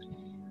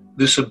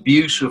 this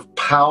abuse of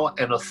power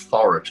and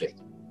authority.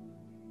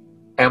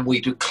 And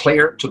we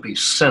declare it to be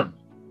sin,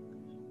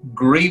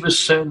 grievous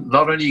sin,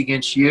 not only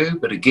against you,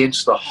 but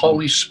against the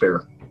Holy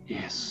Spirit.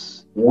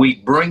 Yes. We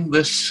bring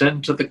this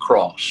sin to the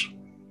cross,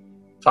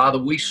 Father,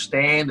 we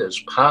stand as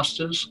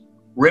pastors,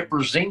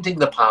 representing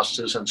the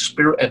pastors and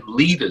spirit and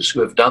leaders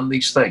who have done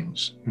these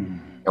things.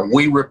 And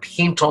we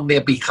repent on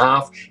their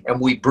behalf, and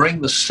we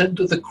bring the sin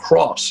to the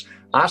cross,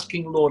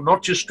 asking, Lord,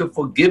 not just to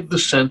forgive the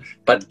sin,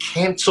 but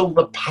cancel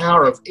the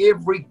power of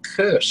every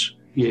curse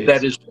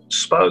that is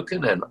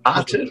spoken and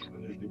uttered,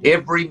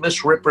 every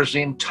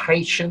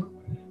misrepresentation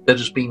that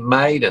has been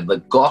made and the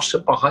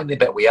gossip behind their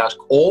back. We ask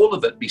all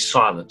of it be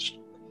silenced.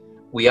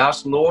 We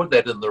ask, Lord,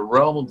 that in the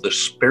realm of the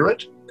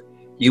Spirit,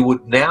 you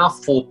would now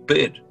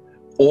forbid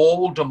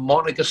all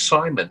demonic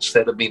assignments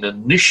that have been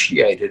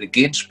initiated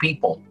against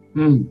people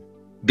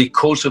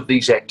because of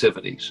these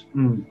activities.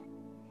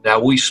 Now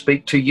we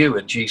speak to you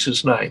in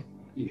Jesus' name.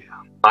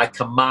 I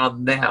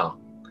command now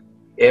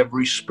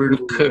every spirit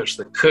of curse,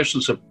 the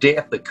curses of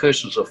death, the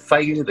curses of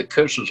failure, the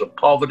curses of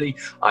poverty,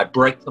 I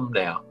break them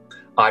now.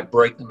 I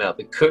break them out.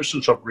 The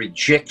curses of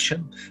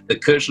rejection, the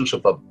curses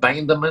of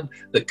abandonment,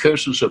 the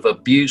curses of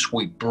abuse,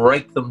 we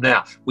break them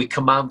now. We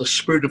command the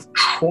spirit of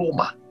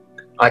trauma.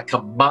 I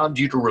command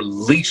you to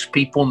release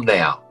people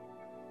now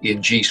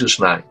in Jesus'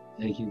 name.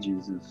 Thank you,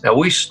 Jesus. Now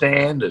we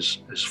stand as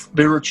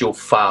spiritual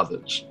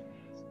fathers,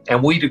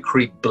 and we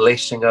decree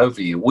blessing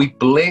over you. We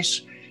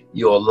bless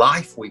your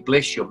life. We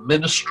bless your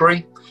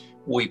ministry.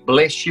 We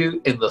bless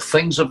you in the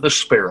things of the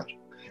Spirit.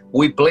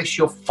 We bless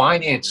your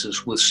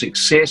finances with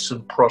success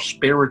and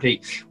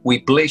prosperity. We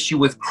bless you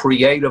with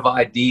creative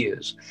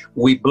ideas.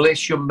 We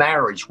bless your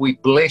marriage. We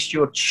bless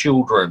your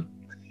children.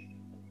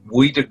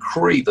 We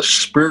decree the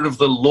Spirit of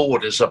the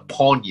Lord is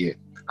upon you.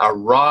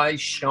 Arise,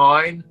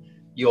 shine,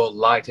 your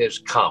light has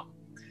come.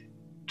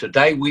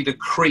 Today we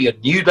decree a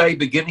new day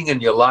beginning in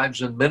your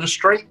lives and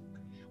ministry.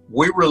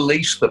 We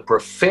release the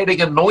prophetic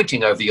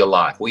anointing over your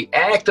life. We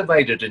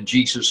activate it in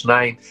Jesus'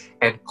 name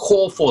and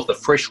call forth a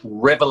fresh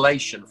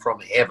revelation from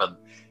heaven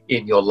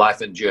in your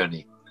life and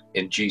journey.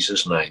 In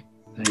Jesus' name.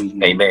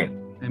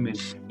 Amen. Amen.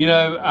 You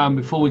know,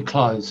 before we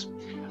close,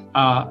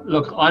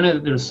 look, I know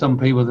that there are some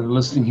people that are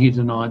listening here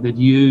tonight that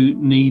you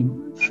need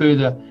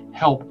further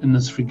help in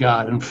this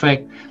regard. In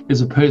fact, there's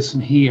a person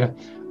here,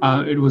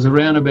 it was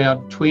around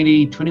about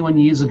 21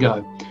 years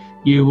ago.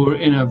 You were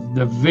in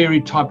the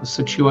very type of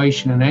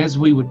situation, and as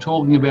we were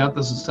talking about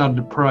this and started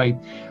to pray,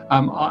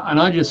 and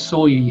I just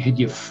saw you had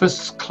your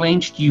fists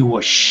clenched, you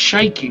were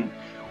shaking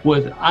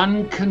with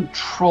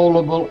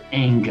uncontrollable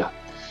anger,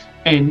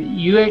 and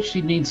you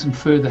actually need some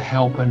further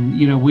help. And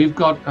you know, we've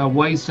got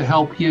ways to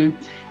help you,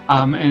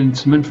 and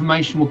some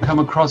information will come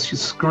across your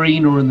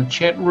screen or in the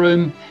chat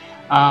room,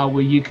 where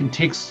you can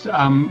text,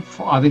 I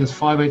think it's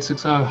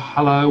 5860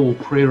 hello or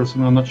prayer or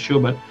something, I'm not sure,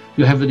 but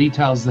you'll have the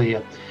details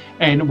there.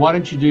 And why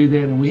don't you do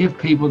that? And we have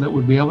people that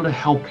would be able to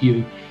help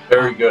you.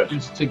 Very good.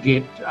 Just to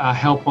get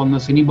help on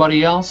this.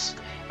 Anybody else?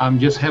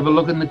 Just have a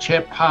look in the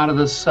chat part of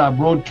this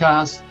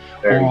broadcast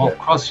or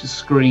across your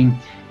screen,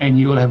 and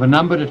you'll have a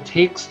number to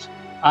text,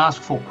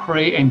 ask for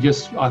prayer, and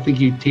just, I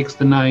think you text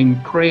the name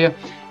prayer,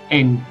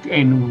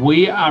 and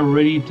we are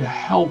ready to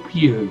help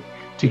you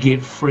to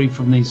get free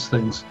from these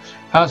things.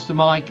 Pastor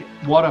Mike,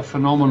 what a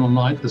phenomenal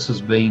night this has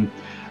been.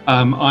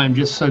 I'm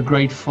just so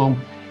grateful.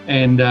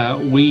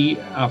 And we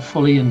are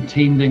fully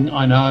intending,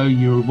 I know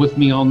you're with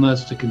me on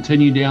this, to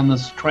continue down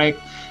this track.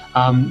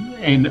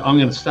 And I'm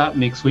going to start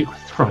next week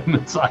with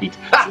Romans 8.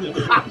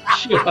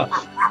 Sure,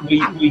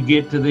 we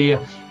get to there.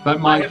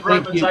 But I have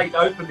Romans 8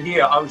 open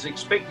here. I was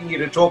expecting you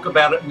to talk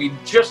about it, and we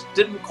just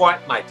didn't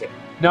quite make it.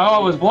 No, I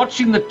was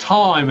watching the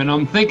time, and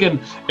I'm thinking,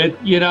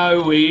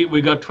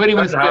 we got 20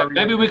 minutes to go.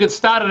 Maybe we could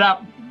start it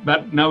up.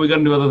 But no, we're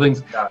going to do other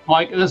things. No.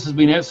 Mike, this has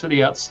been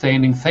absolutely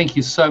outstanding. Thank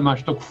you so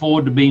much. Look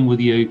forward to being with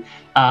you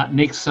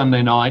next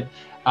Sunday night.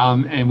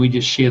 And we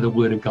just share the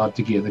word of God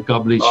together.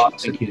 God bless you.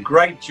 It's a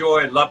great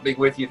joy. Love being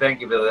with you. Thank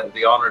you for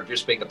the honor of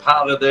just being a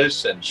part of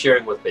this and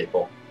sharing with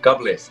people. God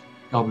bless.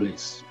 God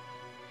bless.